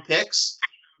 first-round picks,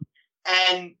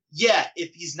 and yeah,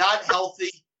 if he's not healthy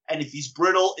and if he's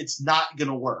brittle, it's not going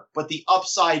to work. But the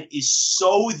upside is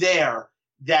so there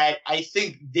that I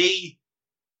think they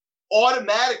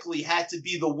automatically had to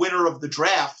be the winner of the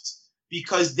draft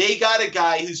because they got a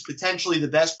guy who's potentially the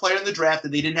best player in the draft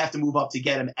and they didn't have to move up to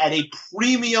get him at a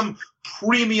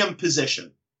premium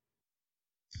position.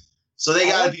 So they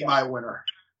got to be my winner.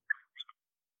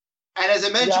 And as I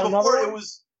mentioned before, it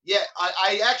was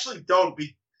I actually don't.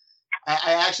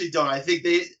 I actually don't. I think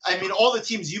all the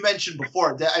teams you mentioned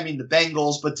before, the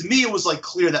Bengals, but to me it was like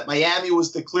clear that Miami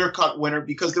was the clear-cut winner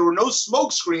because there were no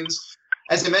smoke screens,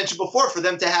 as I mentioned before, for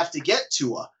them to have to get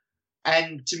Tua.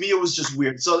 And to me it was just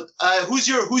weird. So who's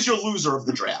your loser of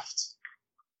the draft?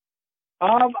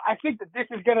 I think that this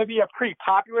is going to be a pretty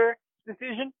popular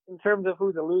decision in terms of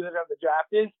who the loser of the draft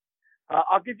is.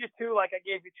 I'll give you two like I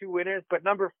gave you 2 winners, but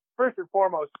first and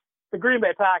foremost, the Green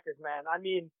Bay Packers, man. I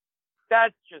mean,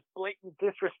 that's just blatant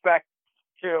disrespect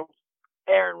to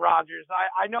Aaron Rodgers.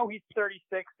 I know he's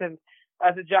 36, and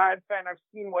as a Giants fan, I've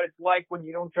seen what it's like when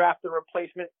you don't draft a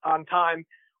replacement on time.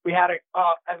 We had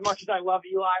as much as I love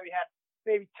Eli, we had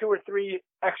maybe 2 or 3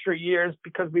 extra years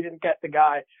because we didn't get the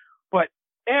guy. But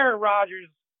Aaron Rodgers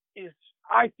is,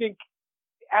 I think,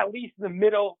 at least in the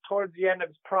middle towards the end of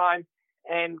his prime,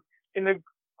 and in the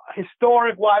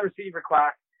historic wide receiver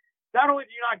class, not only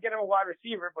do you not get him a wide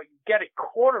receiver, but you get a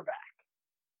quarterback.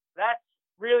 That's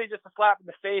really just a slap in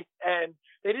the face, and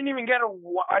they didn't even get a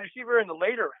wide receiver in the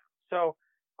later round. So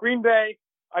Green Bay,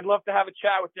 I'd love to have a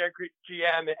chat with their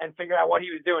GM and figure out what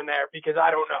he was doing there because I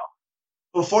don't know.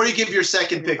 Before you give your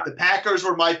second pick, the Packers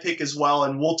were my pick as well,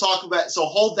 and we'll talk about – so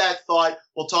hold that thought.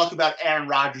 We'll talk about Aaron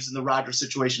Rodgers and the Rodgers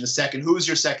situation in a second. Who's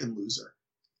your second loser?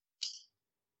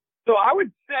 So I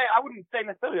wouldn't say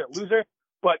necessarily a loser,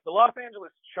 but the Los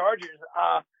Angeles Chargers,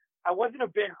 I wasn't a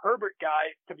big Herbert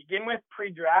guy to begin with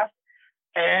pre-draft,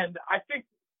 and I think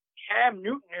Cam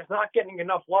Newton is not getting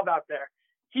enough love out there.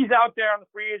 He's out there on the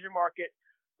free agent market,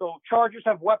 so Chargers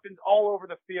have weapons all over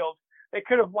the field. They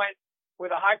could have went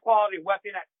with a high-quality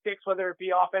weapon at 6, whether it be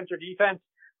offense or defense,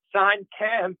 signed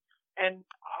Cam, and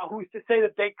who's to say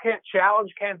that they can't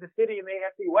challenge Kansas City in the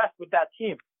AFC West with that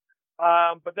team?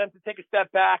 But then to take a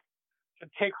step back, to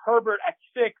take Herbert at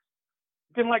 6,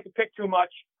 didn't like to pick too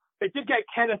much. They did get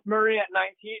Kenneth Murray at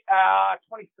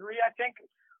 23, I think,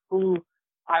 who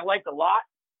I liked a lot.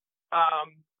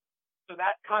 So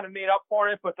that kind of made up for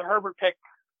it, but the Herbert pick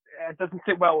doesn't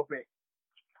sit well with me.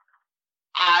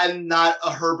 I'm not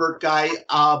a Herbert guy,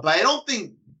 but I don't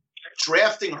think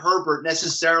drafting Herbert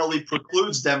necessarily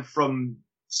precludes them from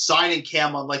signing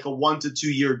Cam on like a 1 to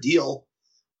 2 year deal.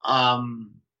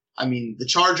 I mean, the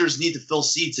Chargers need to fill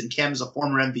seats, and Cam's a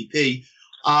former MVP.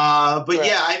 But right.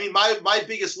 Yeah, I mean, my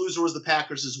biggest loser was the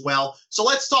Packers as well. So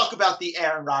let's talk about the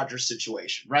Aaron Rodgers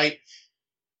situation, right?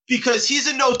 Because he's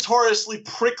a notoriously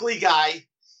prickly guy.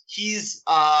 He's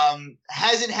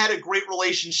hasn't had a great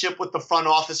relationship with the front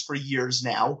office for years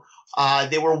now.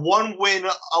 They were one win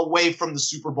away from the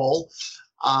Super Bowl,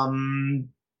 and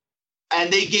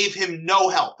they gave him no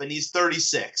help, and he's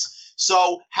 36.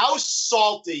 So how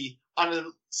salty on a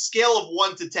scale of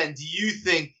 1 to 10 do you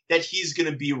think that he's going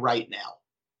to be right now?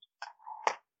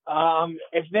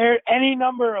 If there's any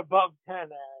number above 10,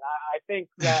 Aaron, I think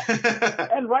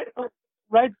that, and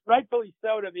rightfully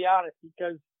so, to be honest,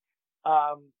 because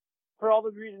for all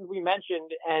the reasons we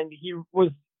mentioned, and he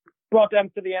was brought them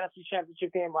to the NFC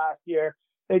Championship game last year.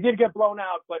 They did get blown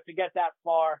out, but to get that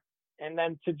far and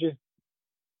then to just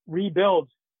rebuild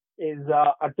is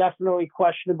a definitely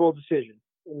questionable decision,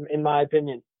 in my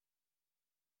opinion.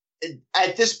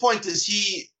 At this point, does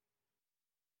he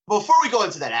before we go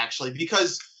into that, actually,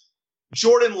 because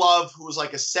Jordan Love, who was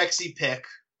like a sexy pick,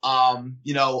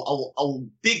 you know, a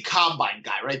big combine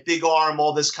guy, right? Big arm,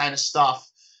 all this kind of stuff.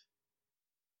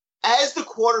 As the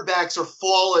quarterbacks are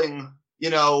falling, you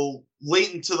know,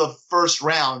 late into the first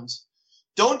round,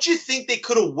 don't you think they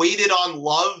could have waited on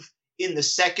Love in the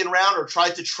second round or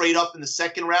tried to trade up in the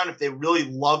second round if they really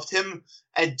loved him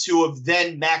and to have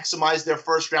then maximized their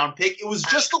first round pick? It was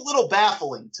just a little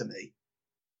baffling to me.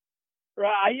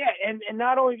 Right, yeah, and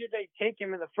not only did they take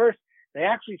him in the first, they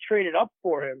actually traded up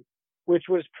for him, which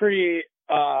was pretty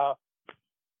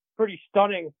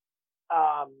stunning.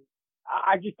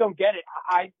 I just don't get it.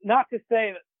 Not to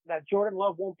say that Jordan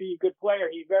Love won't be a good player.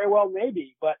 He very well may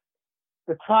be, but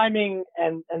the timing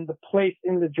and the place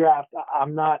in the draft,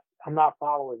 I'm not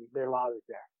following their logic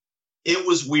there. It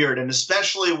was weird, and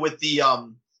especially with the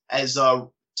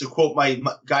to quote my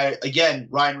guy again,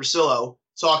 Ryan Russillo,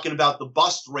 talking about the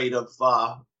bust rate of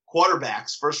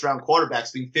quarterbacks, first round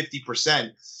quarterbacks being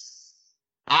 50%.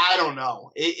 I don't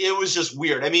know. It was just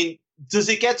weird. I mean, does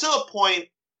it get to a point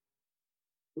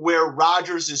where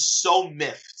Rodgers is so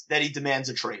miffed that he demands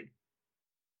a trade?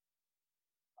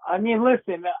 I mean,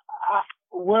 listen,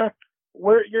 you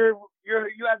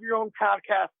have your own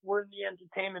podcast. We're in the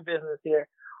entertainment business here.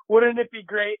 Wouldn't it be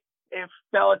great if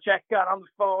Belichick got on the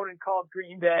phone and called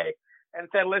Green Bay and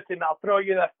said, listen, I'll throw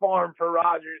you that farm for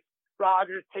Rodgers.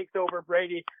 Rodgers takes over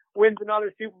Brady, wins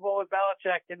another Super Bowl with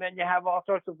Belichick, and then you have all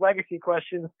sorts of legacy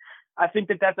questions. I think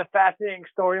that that's a fascinating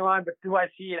storyline, but do I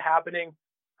see it happening?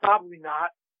 Probably not.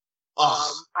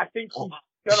 I think he's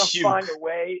going to find a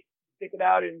way to stick it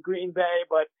out in Green Bay,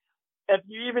 but if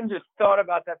you even just thought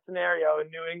about that scenario in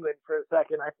New England for a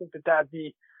second, I think that that'd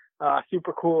be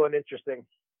super cool and interesting.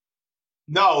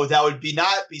 No, that would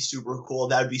not be super cool.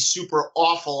 That would be super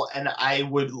awful, and I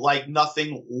would like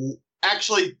nothing.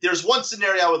 Actually, there's one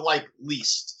scenario I would like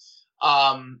least,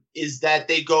 is that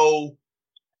they go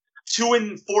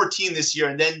 2-14 this year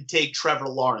and then take Trevor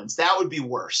Lawrence. That would be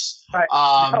worse. Right.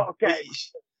 Okay.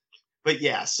 But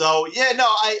yeah, so yeah, no,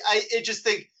 I just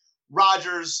think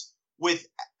Rodgers, with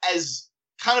as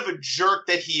kind of a jerk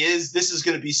that he is, this is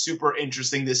going to be super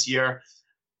interesting this year,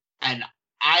 and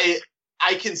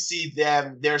I can see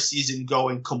their season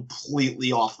going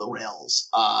completely off the rails.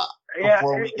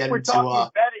 Before we get into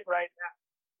betting right now.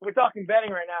 We're talking betting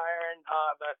right now, Aaron.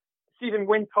 The season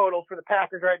win total for the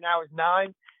Packers right now is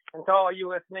 9. And to all you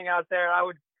listening out there, I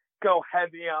would go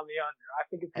heavy on the under. I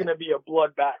think it's going to be a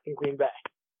bloodbath in Green Bay.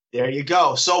 There you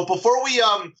go. So before we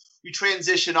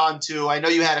transition on to, I know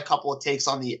you had a couple of takes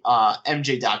on the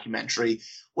MJ documentary.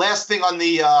 Last thing on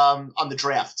the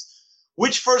draft.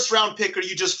 Which first round pick are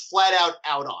you just flat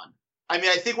out on? I mean,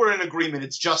 I think we're in agreement.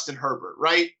 It's Justin Herbert,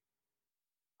 right?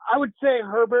 I would say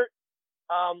Herbert,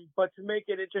 but to make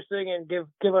it interesting and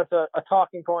give us a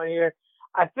talking point here,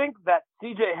 I think that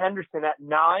C.J. Henderson at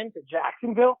 9 to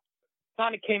Jacksonville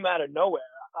kind of came out of nowhere.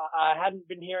 I hadn't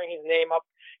been hearing his name up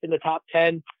in the top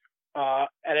 10 at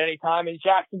any time, and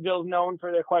Jacksonville's known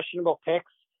for their questionable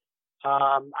picks.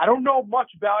 I don't know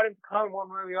much about him, kind of one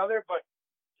way or the other, but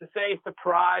to say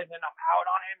surprise and I'm out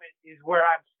on him is where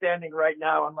I'm standing right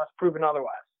now, unless proven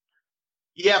otherwise.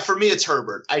 Yeah, for me, it's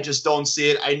Herbert. I just don't see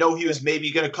it. I know he was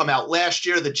maybe going to come out last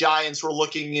year. The Giants were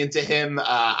looking into him.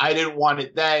 I didn't want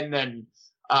it then, and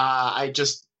I'm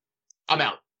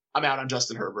out. I'm out on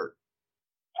Justin Herbert.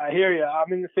 I hear you.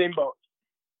 I'm in the same boat.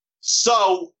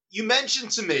 So you mentioned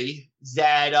to me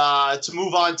that to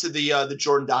move on to the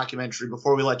Jordan documentary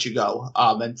before we let you go,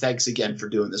 and thanks again for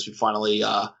doing this. We finally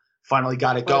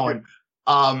got it going.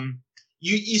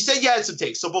 You said you had some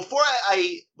takes. So before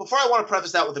I want to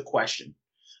preface that with a question.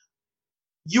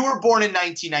 You were born in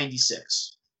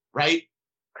 1996, right?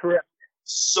 Correct.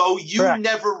 So you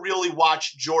never really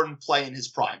watched Jordan play in his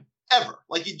prime, ever.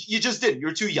 Like you just didn't.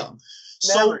 You're too young.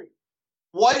 Never. So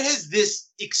what has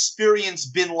this experience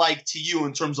been like to you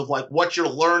in terms of like what you're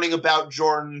learning about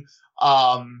Jordan,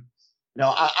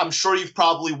 I'm sure you've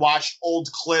probably watched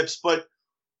old clips, but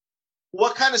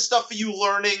what kind of stuff are you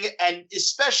learning? And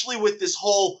especially with this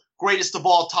whole greatest of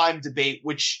all time debate,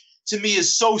 which to me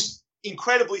is so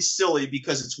incredibly silly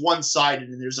because it's one-sided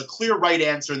and there's a clear right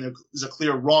answer and there's a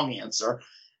clear wrong answer.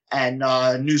 And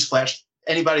newsflash,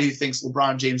 anybody who thinks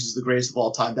LeBron James is the greatest of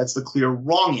all time, that's the clear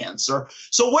wrong answer.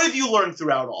 So what have you learned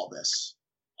throughout all this?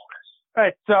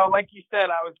 Right. So like you said,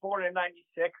 I was born in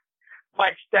 96. My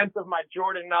extent of my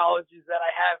Jordan knowledge is that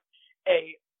I have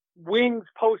a Wings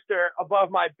poster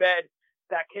above my bed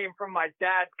that came from my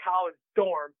dad's college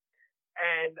dorm.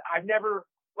 And I've never,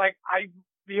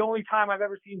 the only time I've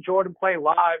ever seen Jordan play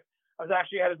live, I was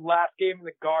actually at his last game in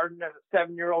the Garden as a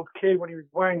 7-year-old kid when he was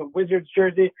wearing a Wizards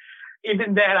jersey.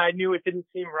 Even then, I knew it didn't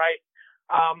seem right.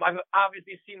 I've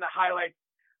obviously seen the highlights.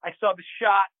 I saw the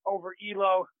shot over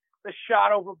Elo, the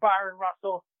shot over Byron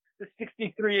Russell, the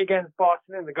 63 against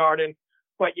Boston in the Garden.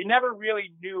 But you never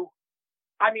really knew.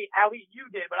 I mean, at least you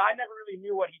did, but I never really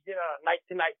knew what he did on a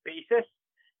night-to-night basis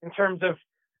in terms of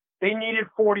they needed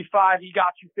 45, he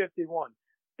got you 51.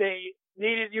 They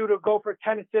needed you to go for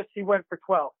 10 assists, he went for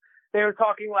 12. They were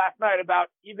talking last night about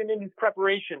even in his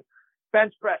preparation,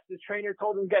 bench press, his trainer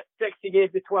told him get 6, he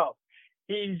gave to 12.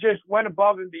 He just went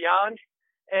above and beyond.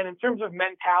 And in terms of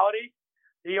mentality,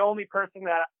 the only person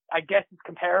that I guess is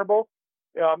comparable,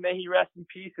 may he rest in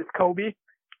peace, is Kobe.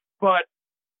 But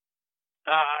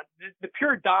the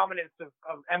pure dominance of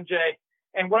MJ,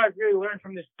 and what I've really learned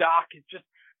from this doc is just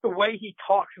the way he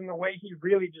talks and the way he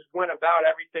really just went about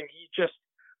everything. He just,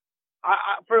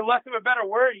 for less of a better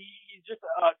word, he's just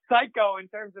a psycho in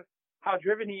terms of how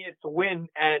driven he is to win.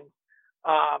 And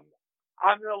I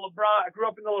grew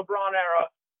up in the LeBron era,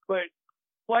 but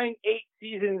playing 8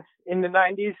 seasons in the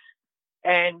 90s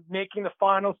and making the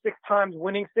finals 6 times,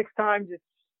 winning 6 times,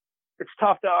 it's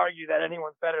tough to argue that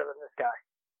anyone's better than this guy.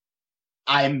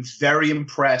 I'm very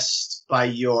impressed by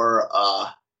your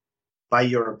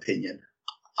opinion.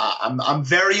 I'm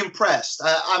very impressed.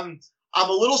 I'm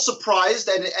a little surprised,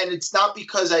 and it's not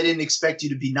because I didn't expect you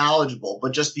to be knowledgeable,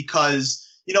 but just because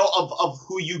of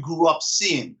who you grew up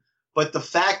seeing. But the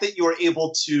fact that you were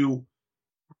able to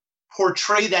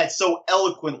portray that so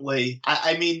eloquently,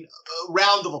 I mean, a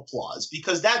round of applause,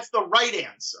 because that's the right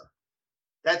answer.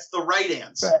 That's the right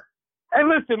answer. Right. And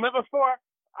listen, before,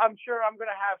 I'm sure I'm going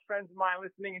to have friends of mine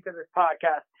listening into this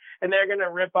podcast, and they're going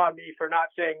to rip on me for not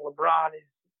saying LeBron is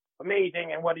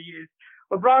amazing and what he is.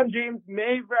 LeBron James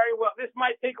may very well, this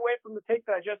might take away from the take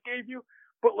that I just gave you,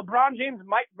 but LeBron James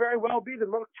might very well be the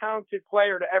most talented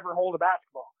player to ever hold a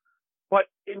basketball. But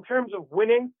in terms of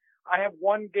winning, I have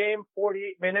one game,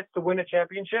 48 minutes to win a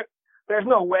championship. There's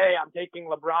no way I'm taking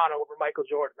LeBron over Michael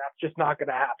Jordan. That's just not going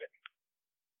to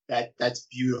happen. That's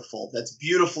beautiful. That's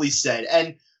beautifully said.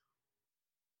 And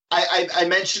I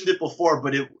mentioned it before,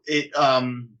 but it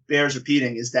bears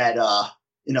repeating, is that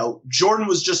Jordan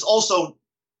was just also,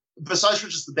 besides for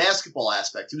just the basketball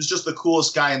aspect, he was just the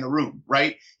coolest guy in the room,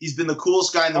 right? He's been the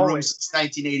coolest guy in the room since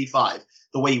 1985.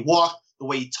 The way he walked, the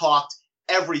way he talked,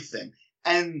 everything.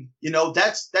 And,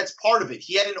 that's part of it.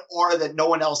 He had an aura that no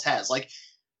one else has. Like,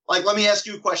 let me ask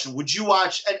you a question. Would you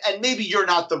watch, and maybe you're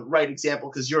not the right example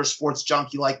because you're a sports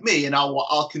junkie like me and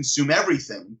I'll consume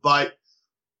everything, but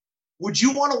would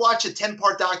you want to watch a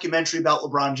 10-part documentary about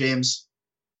LeBron James?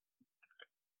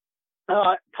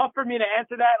 Tough for me to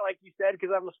answer that, like you said, because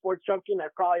I'm a sports junkie and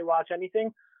I'd probably watch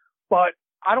anything. But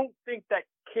I don't think that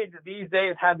kids these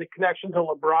days have the connection to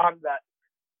LeBron that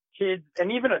kids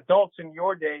and even adults in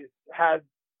your days had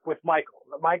with Michael.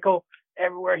 Michael,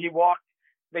 everywhere he walked,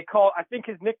 I think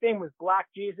his nickname was Black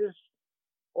Jesus.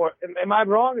 Or am I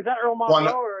wrong? Is that Earl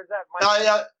Monroe or is that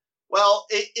Michael? Well,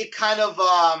 it kind of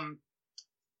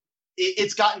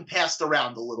it's gotten passed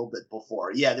around a little bit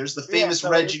before. Yeah, there's the famous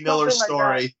Reggie Miller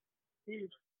story.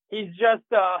 He's just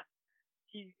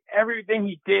everything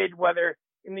he did, whether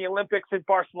in the Olympics at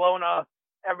Barcelona,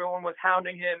 everyone was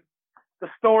hounding him. The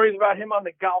stories about him on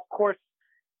the golf course,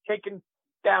 taking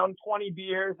down 20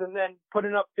 beers and then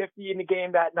putting up 50 in the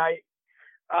game that night.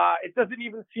 It doesn't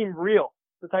even seem real,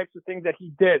 the types of things that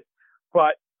he did.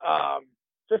 But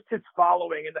just his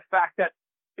following and the fact that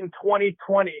in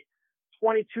 2020,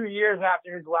 22 years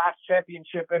after his last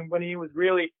championship and when he was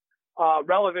really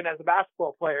relevant as a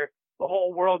basketball player, the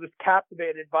whole world is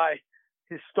captivated by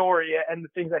his story and the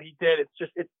things that he did. It's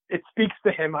just, it speaks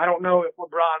to him. I don't know if LeBron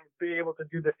would be able to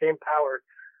do the same power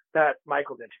that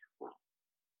Michael did.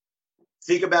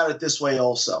 Think about it this way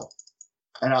also,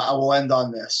 and I will end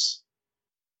on this.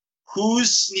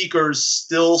 Whose sneakers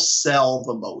still sell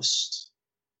the most?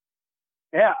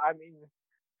 Yeah, I mean,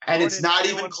 and Jordan, it's not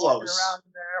even close. Around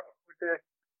there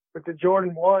with the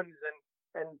Jordan 1s, and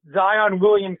And Zion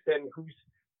Williamson, who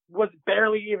was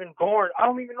barely even born. I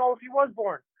don't even know if he was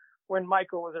born when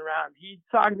Michael was around. He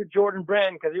signed with Jordan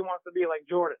Brand because he wants to be like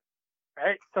Jordan,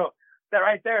 right? So that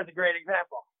right there is a great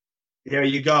example. There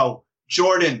you go.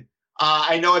 Jordan,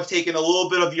 I know I've taken a little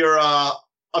bit of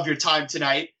your time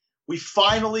tonight. We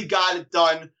finally got it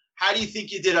done. How do you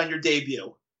think you did on your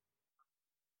debut?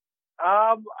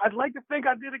 I'd like to think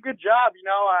I did a good job. You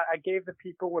know, I gave the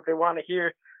people what they want to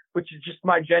hear, which is just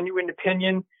my genuine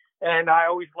opinion. And I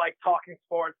always like talking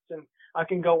sports, and I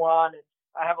can go on. And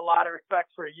I have a lot of respect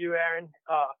for you, Aaron,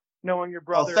 knowing your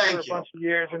brother for a bunch of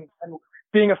years and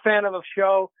being a fan of the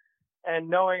show and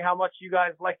knowing how much you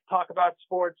guys like to talk about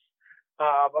sports.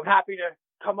 I'm happy to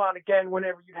come on again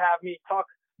whenever you have me talk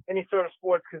any sort of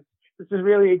sports, because this is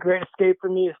really a great escape for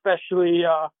me, especially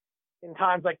in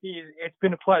times like these. It's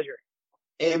been a pleasure.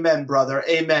 Amen, brother.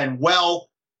 Amen. Well,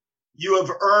 you have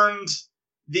earned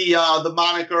the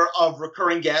moniker of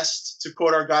recurring guest, to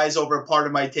quote our guys over at Part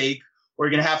of My Take. We're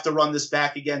going to have to run this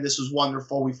back again. This was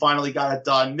wonderful. We finally got it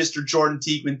done. Mr. Jordan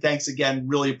Teichman, thanks again.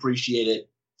 Really appreciate it.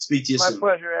 Speak to you soon. My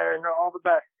pleasure, Aaron. All the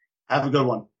best. Have a good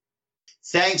one.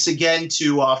 Thanks again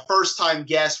to first-time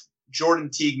guest Jordan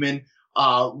Teichman.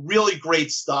 Really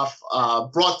great stuff.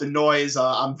 Brought the noise.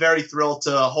 I'm very thrilled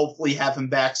to hopefully have him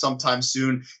back sometime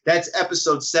soon. That's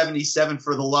episode 77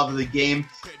 for the love of the game.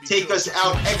 Take us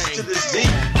out X to the Z.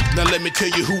 Now let me tell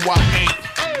you who I ain't.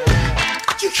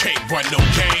 You can't run no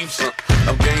games.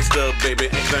 I'm gangsta, baby.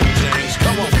 St. James.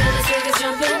 Come on. Niggas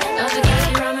jumping, other guys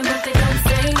be rhyming, but they don't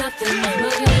say nothing.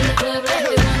 Moving in the club like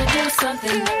they wanna do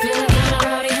something. Feeling kinda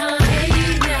rowdy, huh?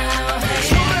 Hey now,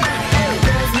 hey.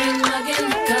 Girls be mugging,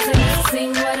 'cause they must have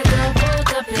seen what a girl pulled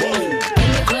up in. In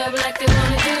the club like they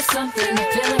wanna do something.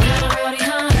 Feeling kinda rowdy,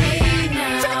 huh? Hey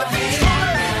now, hey.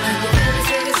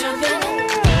 Niggas jumping.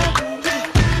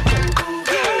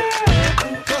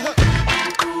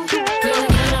 Feeling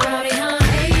kinda rowdy, huh?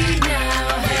 Hey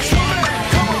now, hey.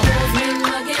 Girls be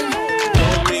mugging.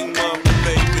 Don't be mum,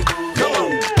 baby. Come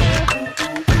on.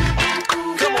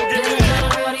 Come on, get Feeling kinda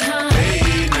rowdy, huh?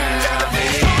 Hey now,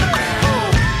 hey now.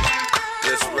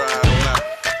 Let's ride on out.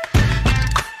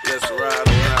 Let's ride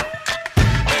on out.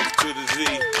 X to the Z.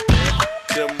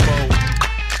 Timbo.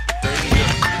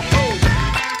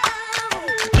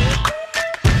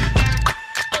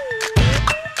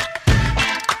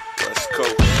 West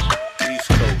Coast, East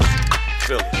Coast,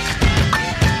 Philly.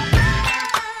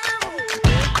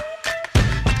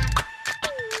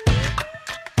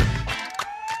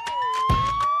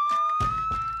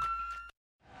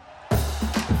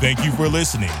 Thank you for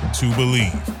listening to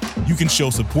Believe. You can show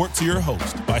support to your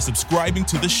host by subscribing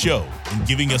to the show and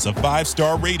giving us a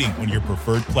 5-star rating on your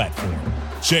preferred platform.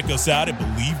 Check us out at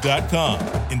Believe.com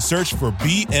and search for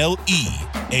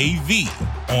BLEAV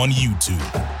on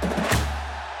YouTube.